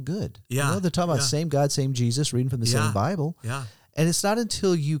is this so good? They're talking about same God, same Jesus, reading from the same Bible. And it's not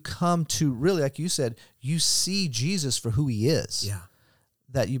until you come to really, like you said, you see Jesus for who he is,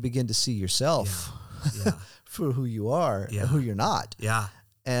 that you begin to see yourself for who you are and who you're not.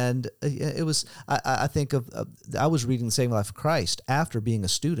 And it was, I think I was reading The Saving Life of Christ after being a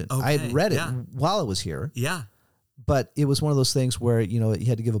student. I had read it while I was here. But it was one of those things where, you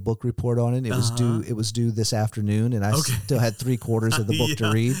had to give a book report on it. It was due this afternoon, and I still had 3/4 of the book to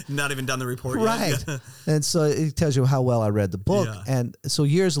read. Not even done the report yet. Right. And so it tells you how well I read the book. And so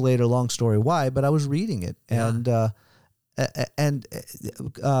years later, long story why, but I was reading it. And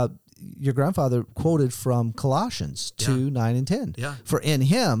your grandfather quoted from Colossians 2:9 and 10. For in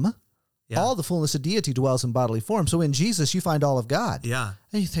him, all the fullness of deity dwells in bodily form. So in Jesus, you find all of God. And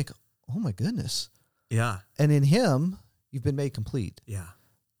you think, oh my goodness. And in him, you've been made complete.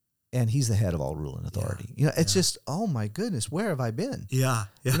 And he's the head of all rule and authority. It's just, oh my goodness, where have I been? Now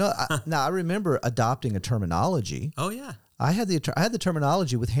I remember adopting a terminology. I had the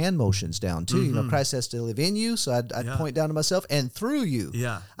terminology with hand motions down too. Christ has to live in you, so I'd point down to myself, and through you.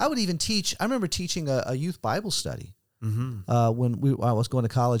 I would even teach. I remember teaching a youth Bible study when I was going to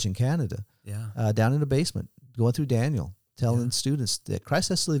college in Canada. Down in the basement, going through Daniel. telling students that Christ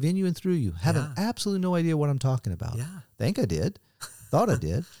has to live in you and through you, having absolutely no idea what I'm talking about. Yeah. Think I did, thought I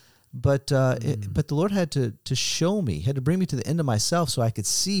did. But but the Lord had to show me, had to bring me to the end of myself so I could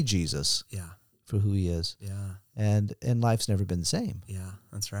see Jesus for who he is. Yeah. And life's never been the same. Yeah,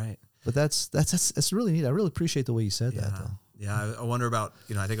 that's right. But that's really neat. I really appreciate the way you said that, though. Yeah, I wonder about,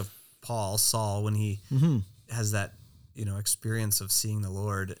 I think of Saul, when he has that, experience of seeing the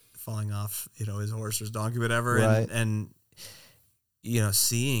Lord falling off, his horse or his donkey, whatever, Right. and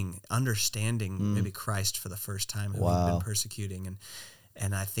seeing, understanding maybe Christ for the first time, who he'd been persecuting.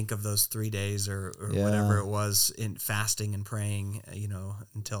 And I think of those 3 days or whatever it was in fasting and praying,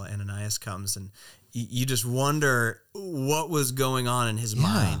 until Ananias comes, and you just wonder what was going on in his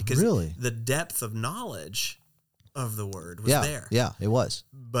mind, because the depth of knowledge of the word was there. Yeah, it was.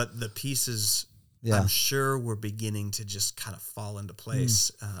 But the pieces, I'm sure, were beginning to just kind of fall into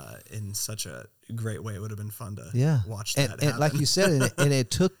place in such a great way. It would have been fun to watch that happen. And like you said, and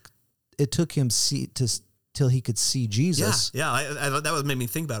it took him till he could see Jesus. Yeah. I that was made me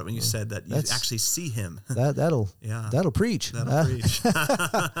think about it when you said that you actually see him. That'll preach. That'll preach.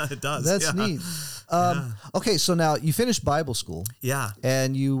 It does. That's neat. Okay, so now you finished Bible school. Yeah.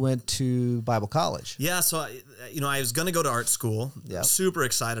 And you went to Bible college. Yeah. So I was going to go to art school. Yeah. Super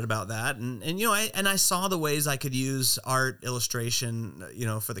excited about that, and I saw the ways I could use art, illustration,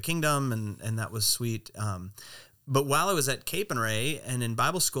 for the kingdom, and that was sweet. But while I was at Cape and Ray and in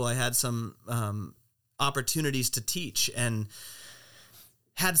Bible school, I had some opportunities to teach, and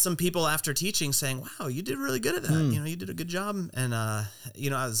had some people after teaching saying, "Wow, you did really good at that. You did a good job." And I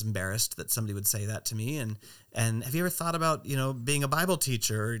was embarrassed that somebody would say that to me. And have you ever thought about being a Bible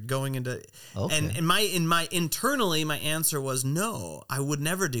teacher or going into? Okay. And internally, my answer was no. I would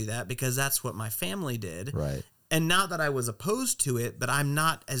never do that, because that's what my family did. Right. And not that I was opposed to it, but I'm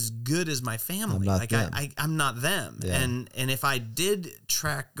not as good as my family. I'm not them. Yeah. And if I did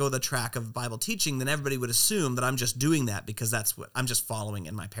go the track of Bible teaching, then everybody would assume that I'm just doing that because that's what I'm just following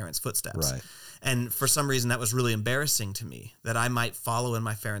in my parents' footsteps. Right. And for some reason, that was really embarrassing to me, that I might follow in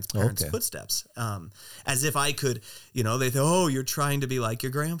my parents' footsteps. As if I could, they thought, "Oh, you're trying to be like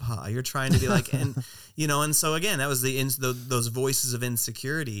your grandpa. You're trying to be like," and so again, that was those voices of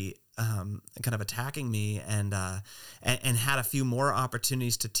insecurity kind of attacking me, and had a few more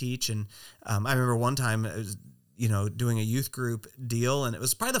opportunities to teach. And I remember one time, it was, doing a youth group deal, and it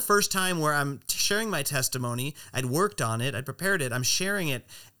was probably the first time where I'm sharing my testimony. I'd worked on it, I'd prepared it, I'm sharing it,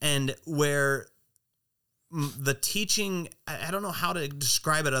 and where the teaching, I don't know how to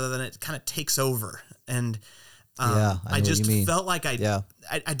describe it other than it kind of takes over. And I just felt like I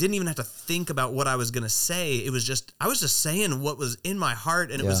didn't even have to think about what I was going to say. It was just, I was just saying what was in my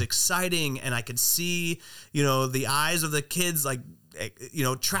heart, and it was exciting, and I could see, the eyes of the kids, like,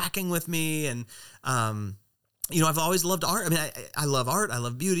 tracking with me. And, I've always loved art. I mean, I love art. I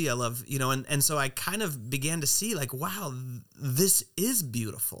love beauty. I love, and so I kind of began to see, like, wow, this is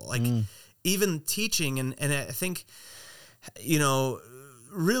beautiful. Like, even teaching, and I think,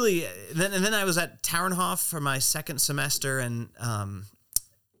 really, then I was at Tauernhof for my second semester, and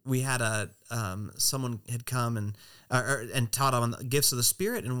we had someone had come and taught on the gifts of the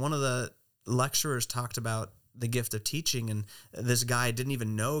Spirit, and one of the lecturers talked about the gift of teaching, and this guy I didn't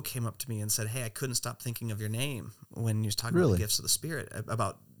even know came up to me and said, "Hey, I couldn't stop thinking of your name when you was talking about the gifts of the Spirit,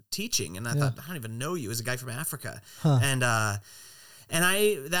 about teaching." And I thought, I don't even know you. It was a guy from Africa. And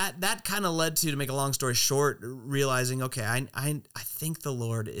that kind of led to make a long story short, realizing, okay, I think the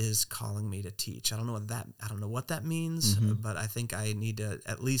Lord is calling me to teach. I don't know what that means, but I think I need to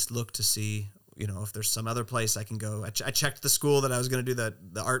at least look to see, if there's some other place I can go. I checked the school that I was going to do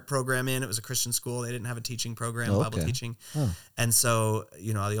the art program in. It was a Christian school. They didn't have a teaching program, Bible teaching. And so,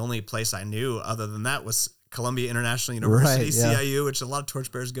 the only place I knew other than that was Columbia International University, CIU, which a lot of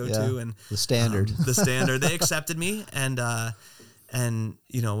torchbearers go to. And the standard. They accepted me, and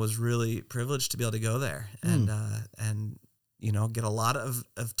was really privileged to be able to go there and get a lot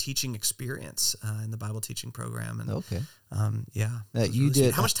of teaching experience in the Bible teaching program. And you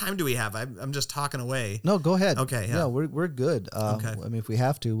did. How much time do we have? I'm just talking away. No, go ahead. Okay, yeah, we're good. I mean, if we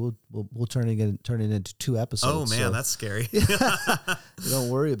have to, we'll turn it into 2 episodes. Oh man, that's scary. Don't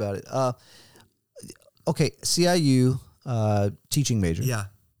worry about it. Okay, CIU teaching major. Yeah.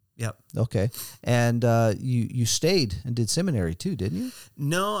 Yep. Okay. And you stayed and did seminary too, didn't you?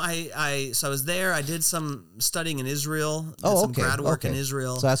 No, so I was there. I did some studying in Israel. Some grad work in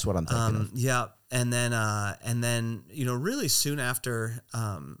Israel. So that's what I'm thinking of. Yeah. And then really soon after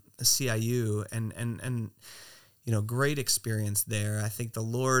CIU and great experience there. I think the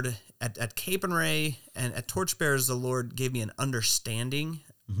Lord at Cape and Ray and at Torchbearers, the Lord gave me an understanding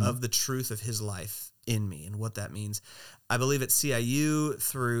of the truth of his life in me and what that means. I believe at CIU,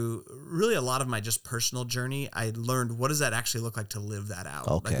 through really a lot of my just personal journey, I learned what does that actually look like to live that out?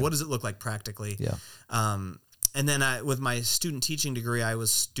 Okay. Like, what does it look like practically? Yeah. And then with my student teaching degree, I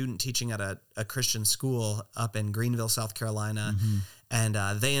was student teaching at a Christian school up in Greenville, South Carolina. And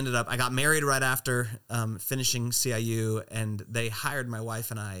I got married right after finishing CIU, and they hired my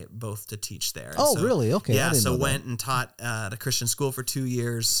wife and I both to teach there. And really? Okay. Yeah, so went and taught at a Christian school for 2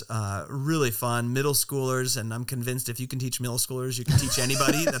 years. Really fun, middle schoolers, and I'm convinced if you can teach middle schoolers, you can teach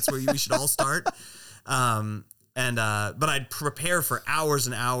anybody. That's where we should all start. But I'd prepare for hours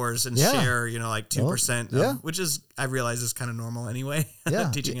and hours and share, like 2%, which is, I realize is kind of normal anyway,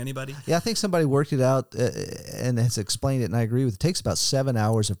 teaching anybody. Yeah, I think somebody worked it out and has explained it, and I agree with it. It takes about 7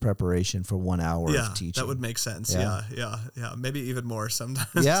 hours of preparation for 1 hour of teaching. That would make sense. Yeah. Maybe even more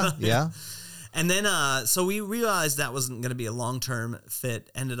sometimes. Yeah. And then, so we realized that wasn't going to be a long-term fit,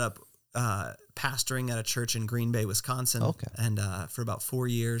 ended up pastoring at a church in Green Bay, Wisconsin, and for about 4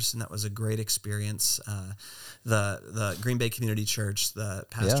 years, and that was a great experience. The Green Bay Community Church, the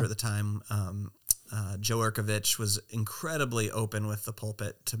pastor at the time, Joe Erkovich, was incredibly open with the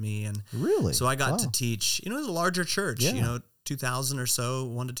pulpit to me, and so I got to teach. It was a larger church, 2,000 or so,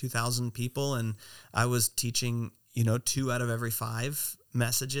 1,000 to 2,000 people, and I was teaching 2 out of every 5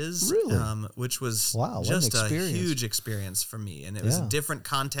 messages, which was just a huge experience for me. And it was a different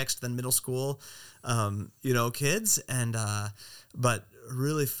context than middle school, kids, and but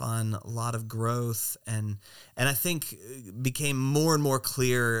really fun, a lot of growth, and I think became more and more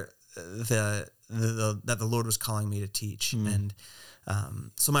clear that the Lord was calling me to teach. And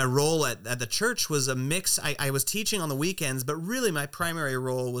so my role at the church was a mix. I was teaching on the weekends, but really my primary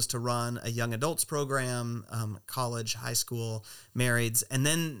role was to run a young adults program, college, high school, marrieds. And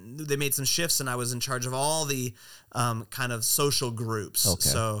then they made some shifts, and I was in charge of all the kind of social groups.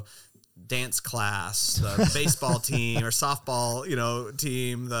 So dance class, the baseball team or softball,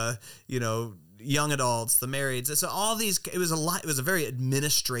 team, the, young adults, the marrieds. So all these, it was a very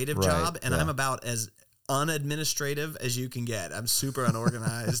administrative job, and I'm about as unadministrative as you can get. I'm super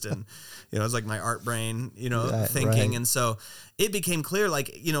unorganized, and it's like my art brain, thinking. And so it became clear,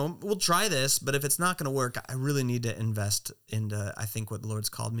 like, we'll try this, but if it's not going to work, I really need to invest into, I think, what the Lord's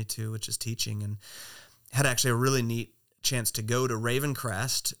called me to, which is teaching. And had actually a really neat chance to go to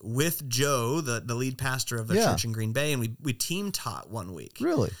Ravencrest with Joe, the lead pastor of the church in Green Bay, and we team taught 1 week.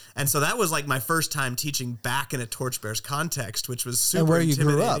 Really? And so that was like my first time teaching back in a Torchbearers context, which was super and where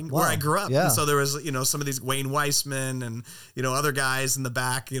intimidating. You grew up. Wow. Where I grew up. Yeah. And so there was, some of these Wayne Weissman and, other guys in the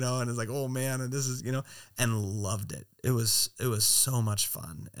back, and it's like, oh man, and this is, and loved it. It was so much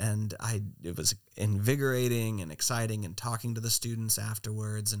fun, and it was invigorating and exciting, and talking to the students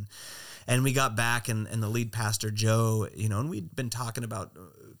afterwards, and we got back, and the lead pastor Joe, and we'd been talking about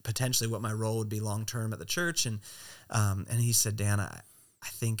potentially what my role would be long term at the church, and he said, Dan, I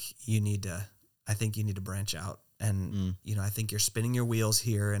think you need to branch out, and I think you're spinning your wheels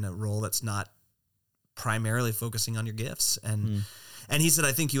here in a role that's not primarily focusing on your gifts, and he said,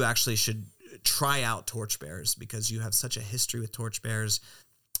 I think you actually should try out Torchbearers, because you have such a history with Torchbearers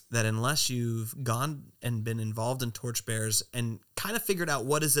that unless you've gone and been involved in Torchbearers and kind of figured out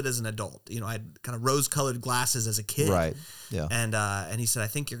what is it as an adult, I had kind of rose-colored glasses as a kid, right? Yeah, and he said, I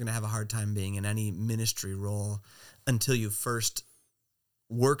think you're going to have a hard time being in any ministry role until you first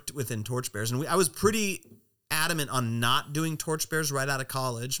worked within Torchbearers. And I was pretty adamant on not doing Torchbearers right out of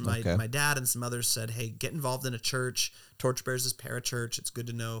college. My dad and some others said, hey, get involved in a church. Torchbearers is parachurch. It's good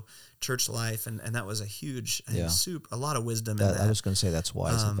to know church life. And that was a huge, a lot of wisdom in that. I was going to say that's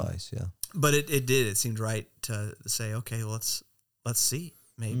wise advice. Yeah. But it did. It seemed right to say, okay, let's see.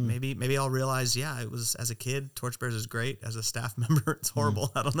 Maybe I'll realize, it was, as a kid, Torchbearers is great. As a staff member, it's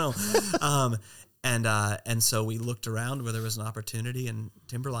horrible. I don't know. And so we looked around where there was an opportunity, and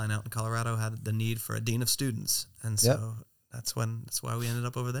Timberline out in Colorado had the need for a dean of students. And so that's why we ended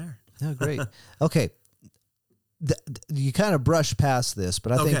up over there. Oh, great. Okay. You kind of brushed past this,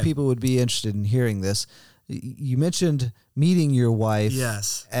 but I think people would be interested in hearing this. You mentioned meeting your wife.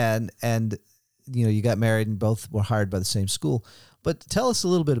 Yes. And you got married and both were hired by the same school. But tell us a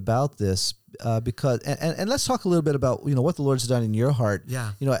little bit about this, because and let's talk a little bit about what the Lord's done in your heart.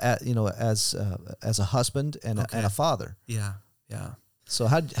 Yeah. As a husband and a father. Yeah. So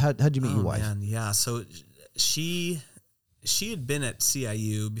how'd you meet your wife? Man, yeah. So she had been at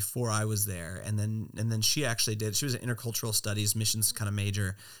CIU before I was there, and then she actually she was an intercultural studies missions kind of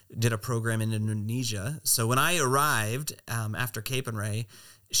major, did a program in Indonesia. So when I arrived after Cape and Ray,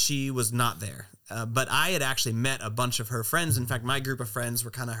 she was not there. But I had actually met a bunch of her friends. In fact, my group of friends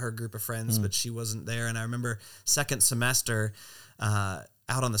were kind of her group of friends, but she wasn't there. And I remember second semester, I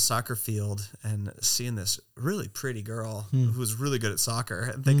out on the soccer field and seeing this really pretty girl who was really good at soccer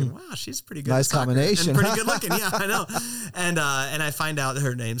and thinking, wow, she's pretty good. Nice at soccer combination. and pretty good looking. Yeah, I know. And I find out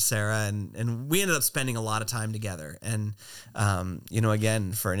her name's Sarah, and we ended up spending a lot of time together. And,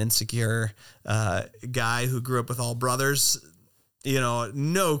 again, for an insecure guy who grew up with all brothers,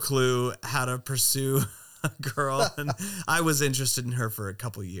 no clue how to pursue a girl, and I was interested in her for a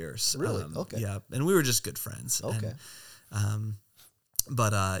couple years. Really? Okay. Yeah, and we were just good friends. Okay. And,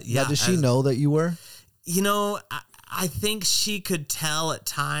 yeah. Now, does she know that you were? I think she could tell at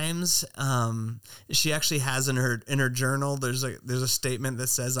times. She actually has in her journal. There's a statement that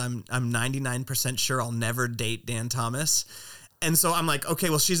says, "I'm 99% sure I'll never date Dan Thomas." And so I'm like, okay,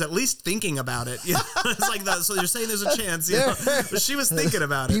 well, she's at least thinking about it. It's like that. So you're saying there's a chance, but she was thinking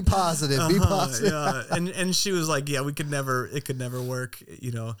about it. Be positive. Be positive. Yeah. And she was like, yeah, it could never work.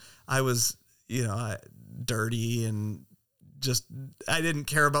 I was, dirty and just, I didn't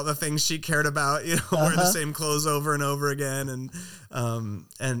care about the things she cared about, wearing the same clothes over and over again. And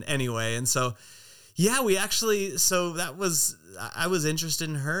anyway, and so, yeah, I was interested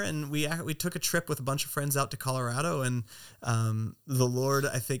in her, and we took a trip with a bunch of friends out to Colorado, and the Lord,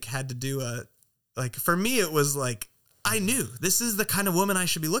 I think, had to do for me, it was like, I knew this is the kind of woman I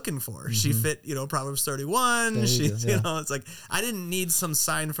should be looking for. Mm-hmm. She fit, Proverbs 31. It's like, I didn't need some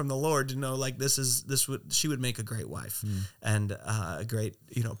sign from the Lord to know, like, she would make a great wife and a great,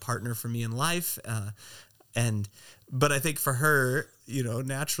 partner for me in life. But I think for her,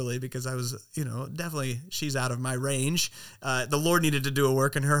 naturally, because I was, definitely, she's out of my range. The Lord needed to do a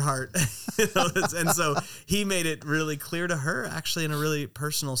work in her heart. And so he made it really clear to her, actually, in a really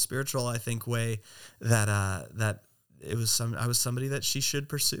personal, spiritual, I think, way that I was somebody that she should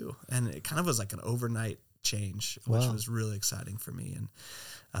pursue. And it kind of was like an overnight change, which was really exciting for me. And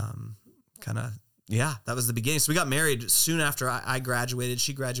that was the beginning. So we got married soon after I graduated.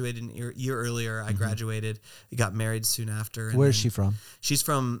 She graduated a year earlier. I graduated. We got married soon after. And where is she from? She's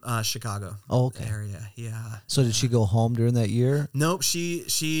from Chicago. Oh, okay. Area, yeah. So did she go home during that year? Nope.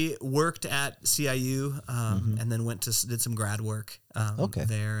 She worked at CIU and then did some grad work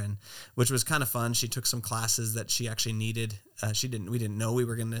there, and which was kind of fun. She took some classes that she actually needed. We didn't know we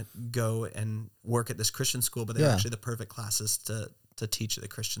were going to go and work at this Christian school, but they were actually the perfect classes to teach at the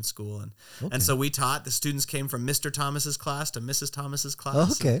Christian school. And so we taught. The students came from Mr. Thomas's class to Mrs. Thomas's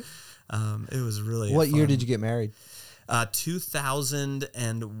class. Okay. And, it was really What year did you get married?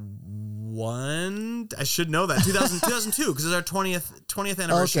 2001. I should know that. 2002, because it's our 20th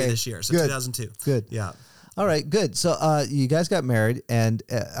anniversary this year. So good. 2002. Good. Yeah. All right, good. So you guys got married, and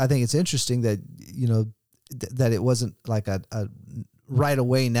I think it's interesting that, that it wasn't like a right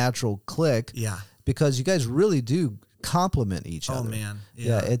away natural click. Yeah. Because you guys really do complement each other. Oh man.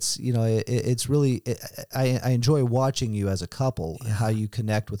 Yeah. It's, it's really, I enjoy watching you as a couple, how you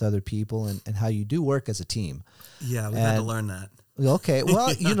connect with other people and how you do work as a team. Yeah. We had to learn that. Okay. Well,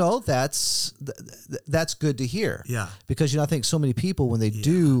 that's good to hear. Yeah. Because, I think so many people, when they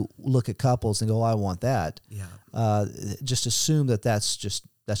do look at couples and go, I want that. Yeah. Just assume that's just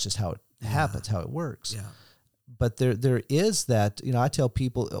how it happens, how it works. Yeah. But there is that, I tell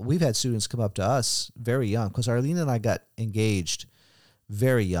people, we've had students come up to us very young, because Arlene and I got engaged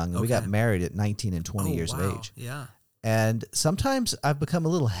very young, and we got married at 19 and 20 years of age. Yeah. And sometimes I've become a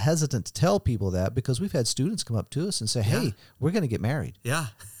little hesitant to tell people that, because we've had students come up to us and say, hey, we're going to get married. Yeah.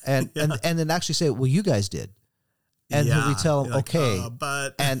 And then actually say, well, you guys did. And we tell them, okay,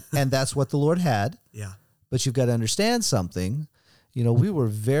 but and that's what the Lord had. Yeah. But you've got to understand something. We were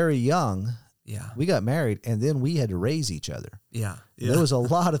very young. Yeah. We got married, and then we had to raise each other. Yeah. There was a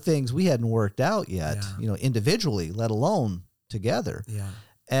lot of things we hadn't worked out yet, individually, let alone together. Yeah.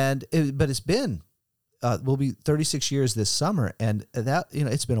 But it's been, we'll be 36 years this summer, and that,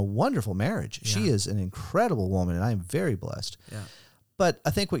 it's been a wonderful marriage. Yeah. She is an incredible woman, and I am very blessed. Yeah. But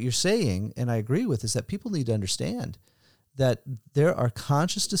I think what you're saying, and I agree with, is that people need to understand that there are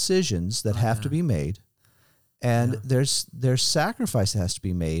conscious decisions that have to be made, and there's sacrifice that has to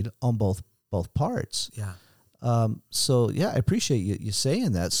be made on both parts. Yeah. I appreciate you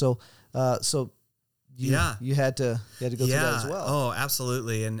saying that. So you had to go through that as well. Oh,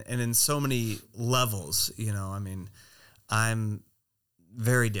 absolutely. And in so many levels, I'm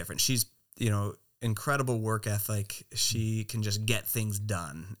very different. She's, incredible work ethic. She can just get things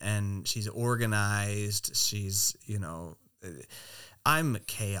done, and she's organized. She's, I'm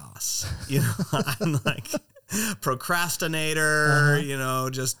chaos, I'm like, procrastinator,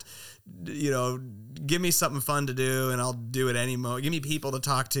 just, give me something fun to do and I'll do it any moment. Give me people to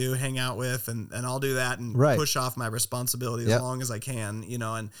talk to, hang out with, and I'll do that and push off my responsibility as long as I can,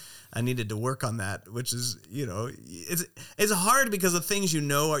 and I needed to work on that, which is, it's hard because the things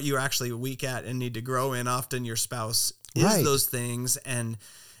you're actually weak at and need to grow in. Often your spouse is those things. And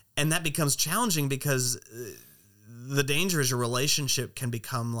that becomes challenging because the danger is your relationship can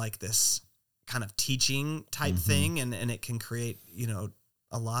become like this kind of teaching type thing. And it can create,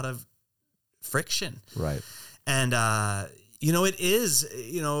 a lot of friction. Right. And, it is,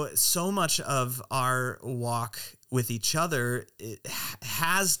 so much of our walk with each other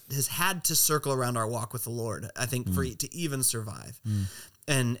has had to circle around our walk with the Lord, I think, to even survive.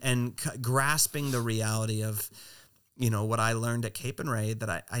 And grasping the reality of, what I learned at Cape and Ray,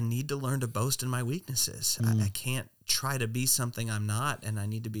 that I need to learn to boast in my weaknesses. I can't try to be something I'm not, and I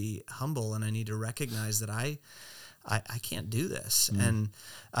need to be humble, and I need to recognize that I can't do this. And,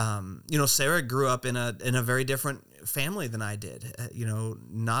 Sarah grew up in a very different family than I did,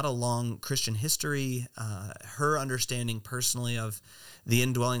 not a long Christian history. Her understanding personally of the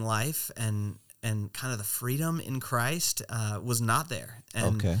indwelling life and kind of the freedom in Christ was not there.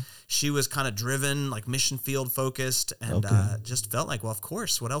 And she was kind of driven, like mission field focused, and just felt like, well, of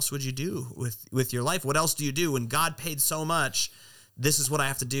course, what else would you do with your life? What else do you do when God paid so much? This is what I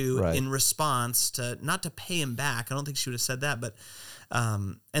have to do in response to, not to pay him back. I don't think she would have said that, but,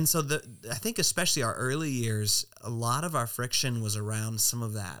 and so I think especially our early years, a lot of our friction was around some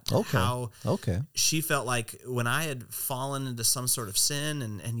of that. How she felt like when I had fallen into some sort of sin,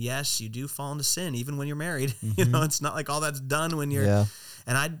 and yes, you do fall into sin even when you're married. It's not like all that's done when you're,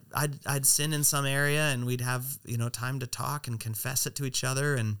 and I'd sin in some area, and we'd have, time to talk and confess it to each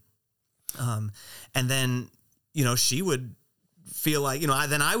other. And then, she would feel like,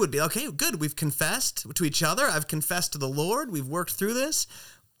 then I would be, okay, good. We've confessed to each other. I've confessed to the Lord. We've worked through this.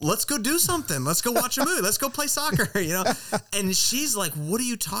 Let's go do something. Let's go watch a movie. Let's go play soccer, And she's like, what are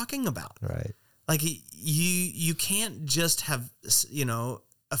you talking about? Right. Like you can't just have,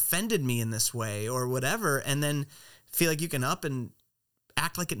 offended me in this way or whatever, and then feel like you can up and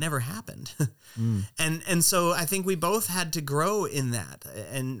act like it never happened. And so I think we both had to grow in that,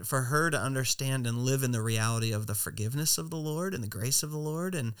 and for her to understand and live in the reality of the forgiveness of the Lord and the grace of the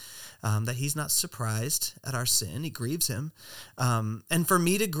Lord, and that he's not surprised at our sin. He grieves him. And for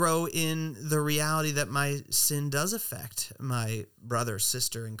me to grow in the reality that my sin does affect my brother,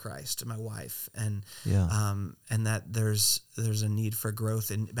 sister in Christ, my wife, and that there's a need for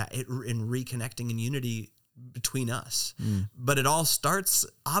growth in reconnecting in unity between us. But it all starts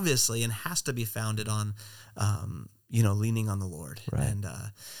obviously and has to be founded on, leaning on the Lord. Right. And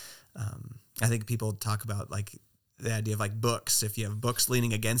I think people talk about like the idea of like books. If you have books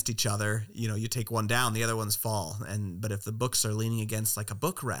leaning against each other, you take one down, the other ones fall. But if the books are leaning against like a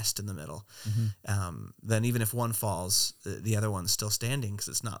book rest in the middle, then even if one falls, the other one's still standing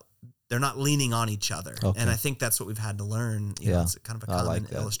because they're not leaning on each other. And I think that's what we've had to learn. It's kind of a common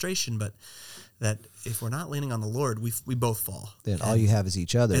illustration, but that if we're not leaning on the Lord, we both fall. Then all you have is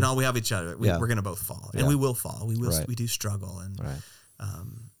each other. And all we have each other. We're going to both fall, and we will fall. We will. We do struggle,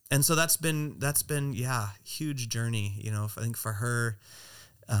 and so that's been huge journey. I think for her,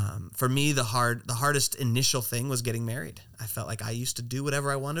 for me, the hardest initial thing was getting married. I felt like I used to do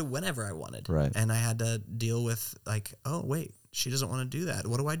whatever I wanted, whenever I wanted, and I had to deal with like, oh wait, she doesn't want to do that.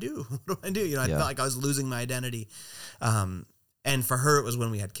 What do I do? What do I do? I felt like I was losing my identity. And for her, it was when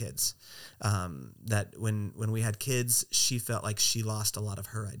we had kids, that when we had kids, she felt like she lost a lot of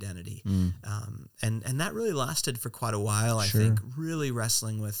her identity. And that really lasted for quite a while, I think, really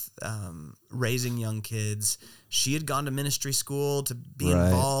wrestling with raising young kids. She had gone to ministry school to be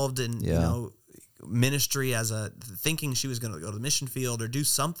involved in, ministry thinking she was going to go to the mission field or do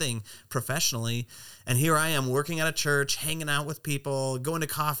something professionally. And here I am working at a church, hanging out with people, going to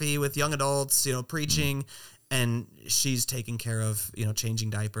coffee with young adults, preaching. And she's taking care of, changing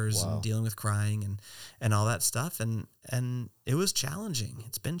diapers and dealing with crying and all that stuff. And it was challenging.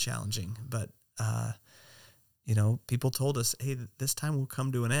 It's been challenging, but, people told us, hey, this time will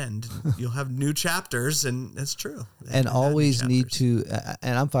come to an end. You'll have new chapters. And it's true. And always need to,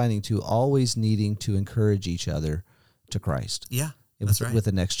 and I'm finding too, always needing to encourage each other to Christ. Yeah. That's right. With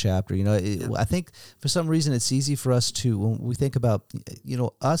the next chapter, I think for some reason it's easy for us to, when we think about,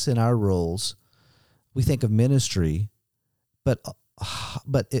 us in our roles, we think of ministry, but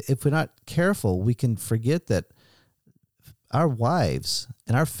if we're not careful, we can forget that our wives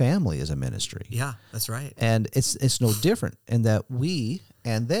and our family is a ministry. Yeah, that's right. And it's no different in that we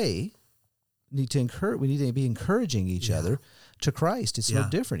and they need to be encouraging each other to Christ. It's no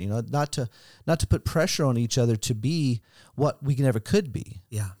different, not to put pressure on each other to be what we never could be.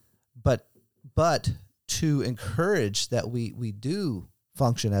 Yeah. But to encourage that we do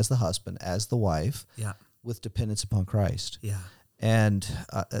function as the husband, as the wife, with dependence upon Christ. Yeah. And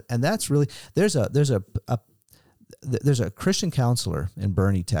that's really there's a Christian counselor in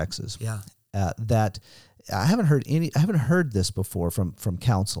Boerne, Texas. Yeah. That I haven't heard this before from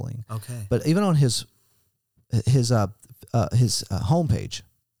counseling. Okay. But even on his homepage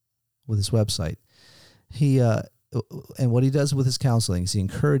with his website, he and what he does with his counseling is he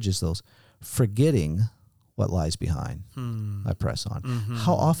encourages those forgetting what lies behind. I press on. Mm-hmm.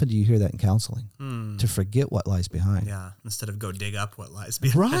 How often do you hear that in counseling? To forget what lies behind. Yeah. Instead of go dig up what lies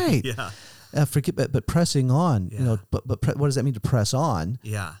behind. Right. Yeah. Forget, but pressing on. But what does that mean to press on?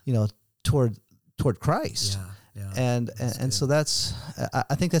 Yeah. Toward Christ. Yeah. And so that's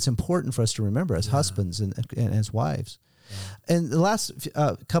I think that's important for us to remember as husbands and as wives. Yeah. And the last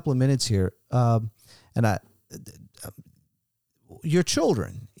couple of minutes here, your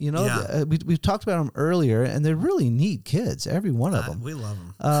children, we've talked about them earlier, and they're really neat kids, every one of them. We love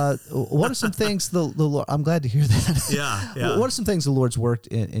them. What are some things the Lord? I'm glad to hear that. Yeah. What are some things the Lord's worked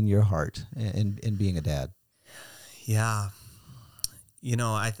in your heart in being a dad? Yeah,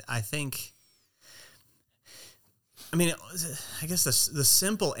 I think. I mean, I guess the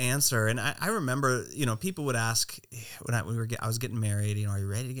simple answer, and I remember, people would ask when I was getting married, are you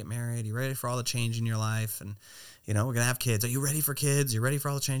ready to get married? Are you ready for all the change in your life? And, we're going to have kids. Are you ready for kids? Are you ready for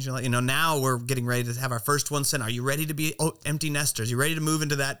all the change in your life? Now we're getting ready to have our first one son. Are you ready to be empty nesters? Are you ready to move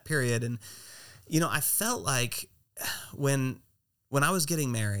into that period? And, I felt like when I was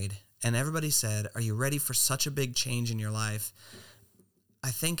getting married and everybody said, are you ready for such a big change in your life?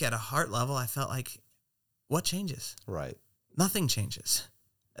 I think at a heart level, I felt like, what changes? Right. Nothing changes.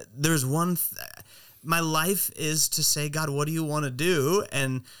 There's my life is to say, God, what do you want to do?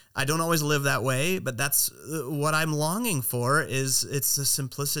 And I don't always live that way, but that's what I'm longing for. It's the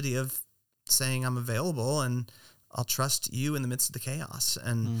simplicity of saying I'm available and I'll trust you in the midst of the chaos.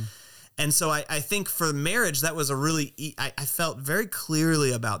 And so I think for marriage, that was I felt very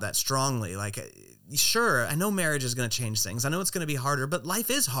clearly about that strongly. Like, sure, I know marriage is going to change things. I know it's going to be harder, but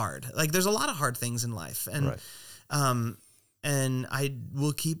life is hard. Like, there's a lot of hard things in life. And, right. And I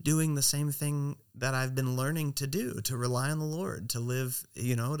will keep doing the same thing that I've been learning to do, to rely on the Lord, to live,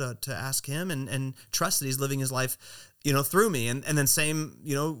 to ask him and trust that he's living his life, through me. And then same,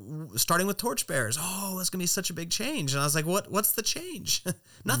 starting with Torchbearers. Oh, it's going to be such a big change. And I was like, what's the change?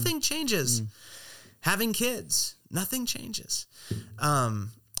 Nothing changes. Having kids, nothing changes.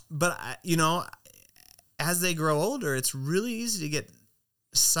 But as they grow older, it's really easy to get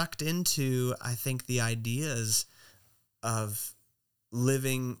sucked into, I think, the ideas of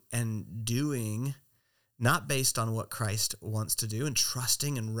living and doing, not based on what Christ wants to do and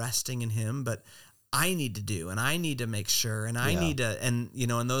trusting and resting in him, but I need to do, and I need to make sure, and I need to, and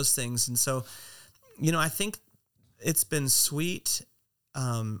those things. And so, I think it's been sweet,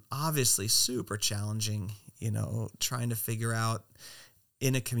 obviously super challenging, trying to figure out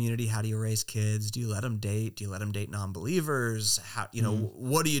in a community, how do you raise kids? Do you let them date? Do you let them date non-believers? How,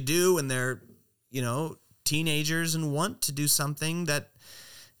 what do you do when they're, teenagers and want to do something that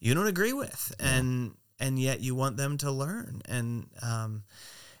you don't agree with, and yet you want them to learn. And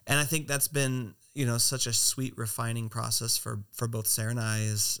I think that's been, such a sweet refining process for both Sarah and I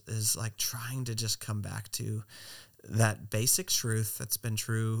is like trying to just come back to that basic truth that's been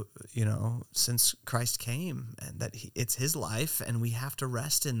true, since Christ came, and that it's his life and we have to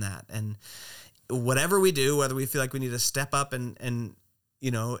rest in that. And whatever we do, whether we feel like we need to step up and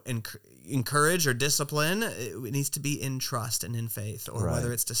encourage or discipline, it needs to be in trust and in faith, or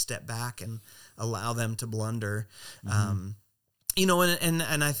whether it's to step back and allow them to blunder. And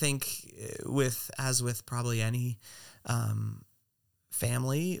I think with probably any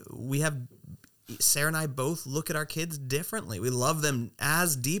family, Sarah and I both look at our kids differently. We love them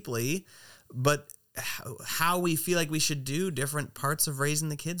as deeply, but how we feel like we should do different parts of raising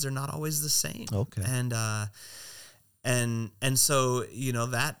the kids are not always the same. Okay. And so,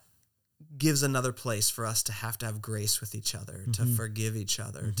 that gives another place for us to have grace with each other, to forgive each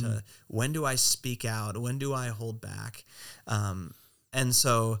other, to when do I speak out? When do I hold back? And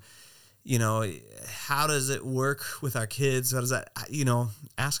so, how does it work with our kids? How does that,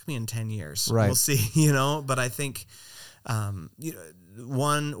 ask me in 10 years. Right. We'll see, but I think,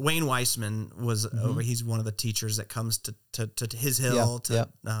 Wayne Weissman was over. He's one of the teachers that comes to his hill,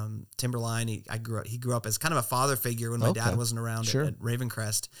 Timberline. He grew up as kind of a father figure when my dad wasn't around at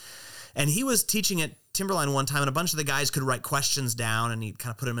Ravencrest. And he was teaching at Timberline one time, and a bunch of the guys could write questions down, and he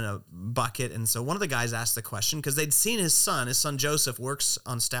kind of put them in a bucket. And so one of the guys asked the question because they'd seen his son Joseph works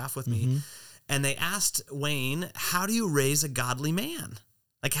on staff with me. And they asked Wayne, how do you raise a godly man?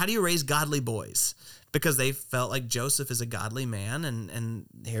 Like, how do you raise godly boys? Because they felt like Joseph is a godly man, and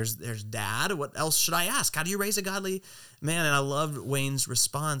there's dad. What else should I ask? How do you raise a godly man? And I loved Wayne's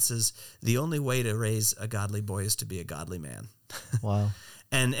response is, the only way to raise a godly boy is to be a godly man. Wow.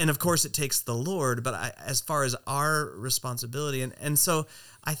 And of course it takes the Lord, but as far as our responsibility, and so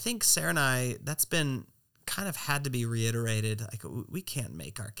I think Sarah and I, that's been kind of had to be reiterated. Like, we can't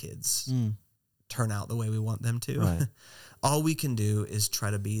make our kids turn out the way we want them to. Right. All we can do is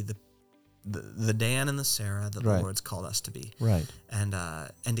try to be the Dan and the Sarah that the Lord's called us to be. Right. And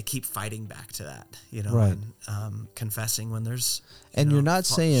to keep fighting back to that, Right. and confessing when there's, you're not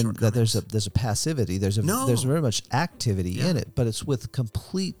saying that there's a passivity. There's very much activity in it, but it's with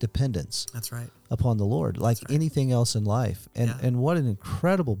complete dependence. That's right. Upon the Lord, like anything else in life. And what an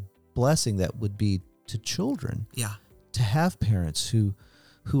incredible blessing that would be to children. Yeah. To have parents who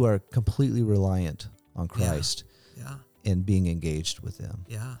are completely reliant on Christ. Yeah. And being engaged with them.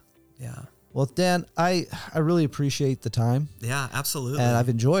 Yeah. Yeah. Well, Dan, I really appreciate the time. Yeah, absolutely. And I've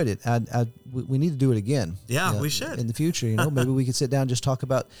enjoyed it. We need to do it again. Yeah, we should. In the future, maybe we could sit down and just talk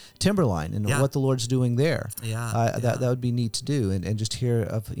about Timberline and what the Lord's doing there. Yeah. That would be neat to do and just hear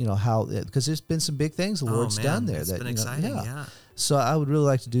of, how, because there's been some big things the Lord's done there. It's been exciting. Yeah. So I would really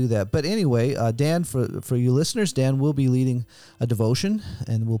like to do that. But anyway, Dan, for you listeners, Dan will be leading a devotion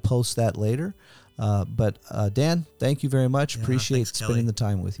and we'll post that later. But Dan, thank you very much. Appreciate spending the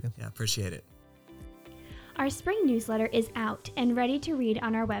time with you. Yeah, appreciate it. Our spring newsletter is out and ready to read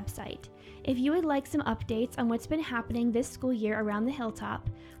on our website. If you would like some updates on what's been happening this school year around the Hilltop,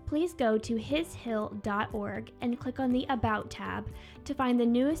 please go to hishill.org and click on the About tab to find the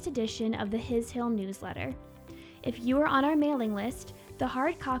newest edition of the His Hill newsletter. If you are on our mailing list, the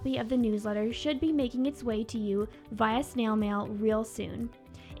hard copy of the newsletter should be making its way to you via snail mail real soon.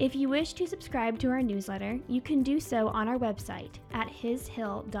 If you wish to subscribe to our newsletter, you can do so on our website at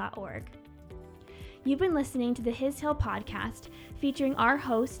hishill.org. You've been listening to the His Hill podcast, featuring our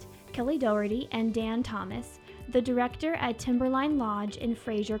host, Kelly Doherty, and Dan Thomas, the director at Timberline Lodge in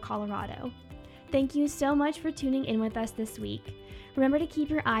Fraser, Colorado. Thank you so much for tuning in with us this week. Remember to keep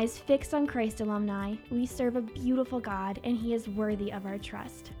your eyes fixed on Christ, alumni. We serve a beautiful God, and He is worthy of our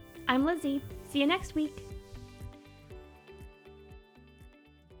trust. I'm Lizzie. See you next week.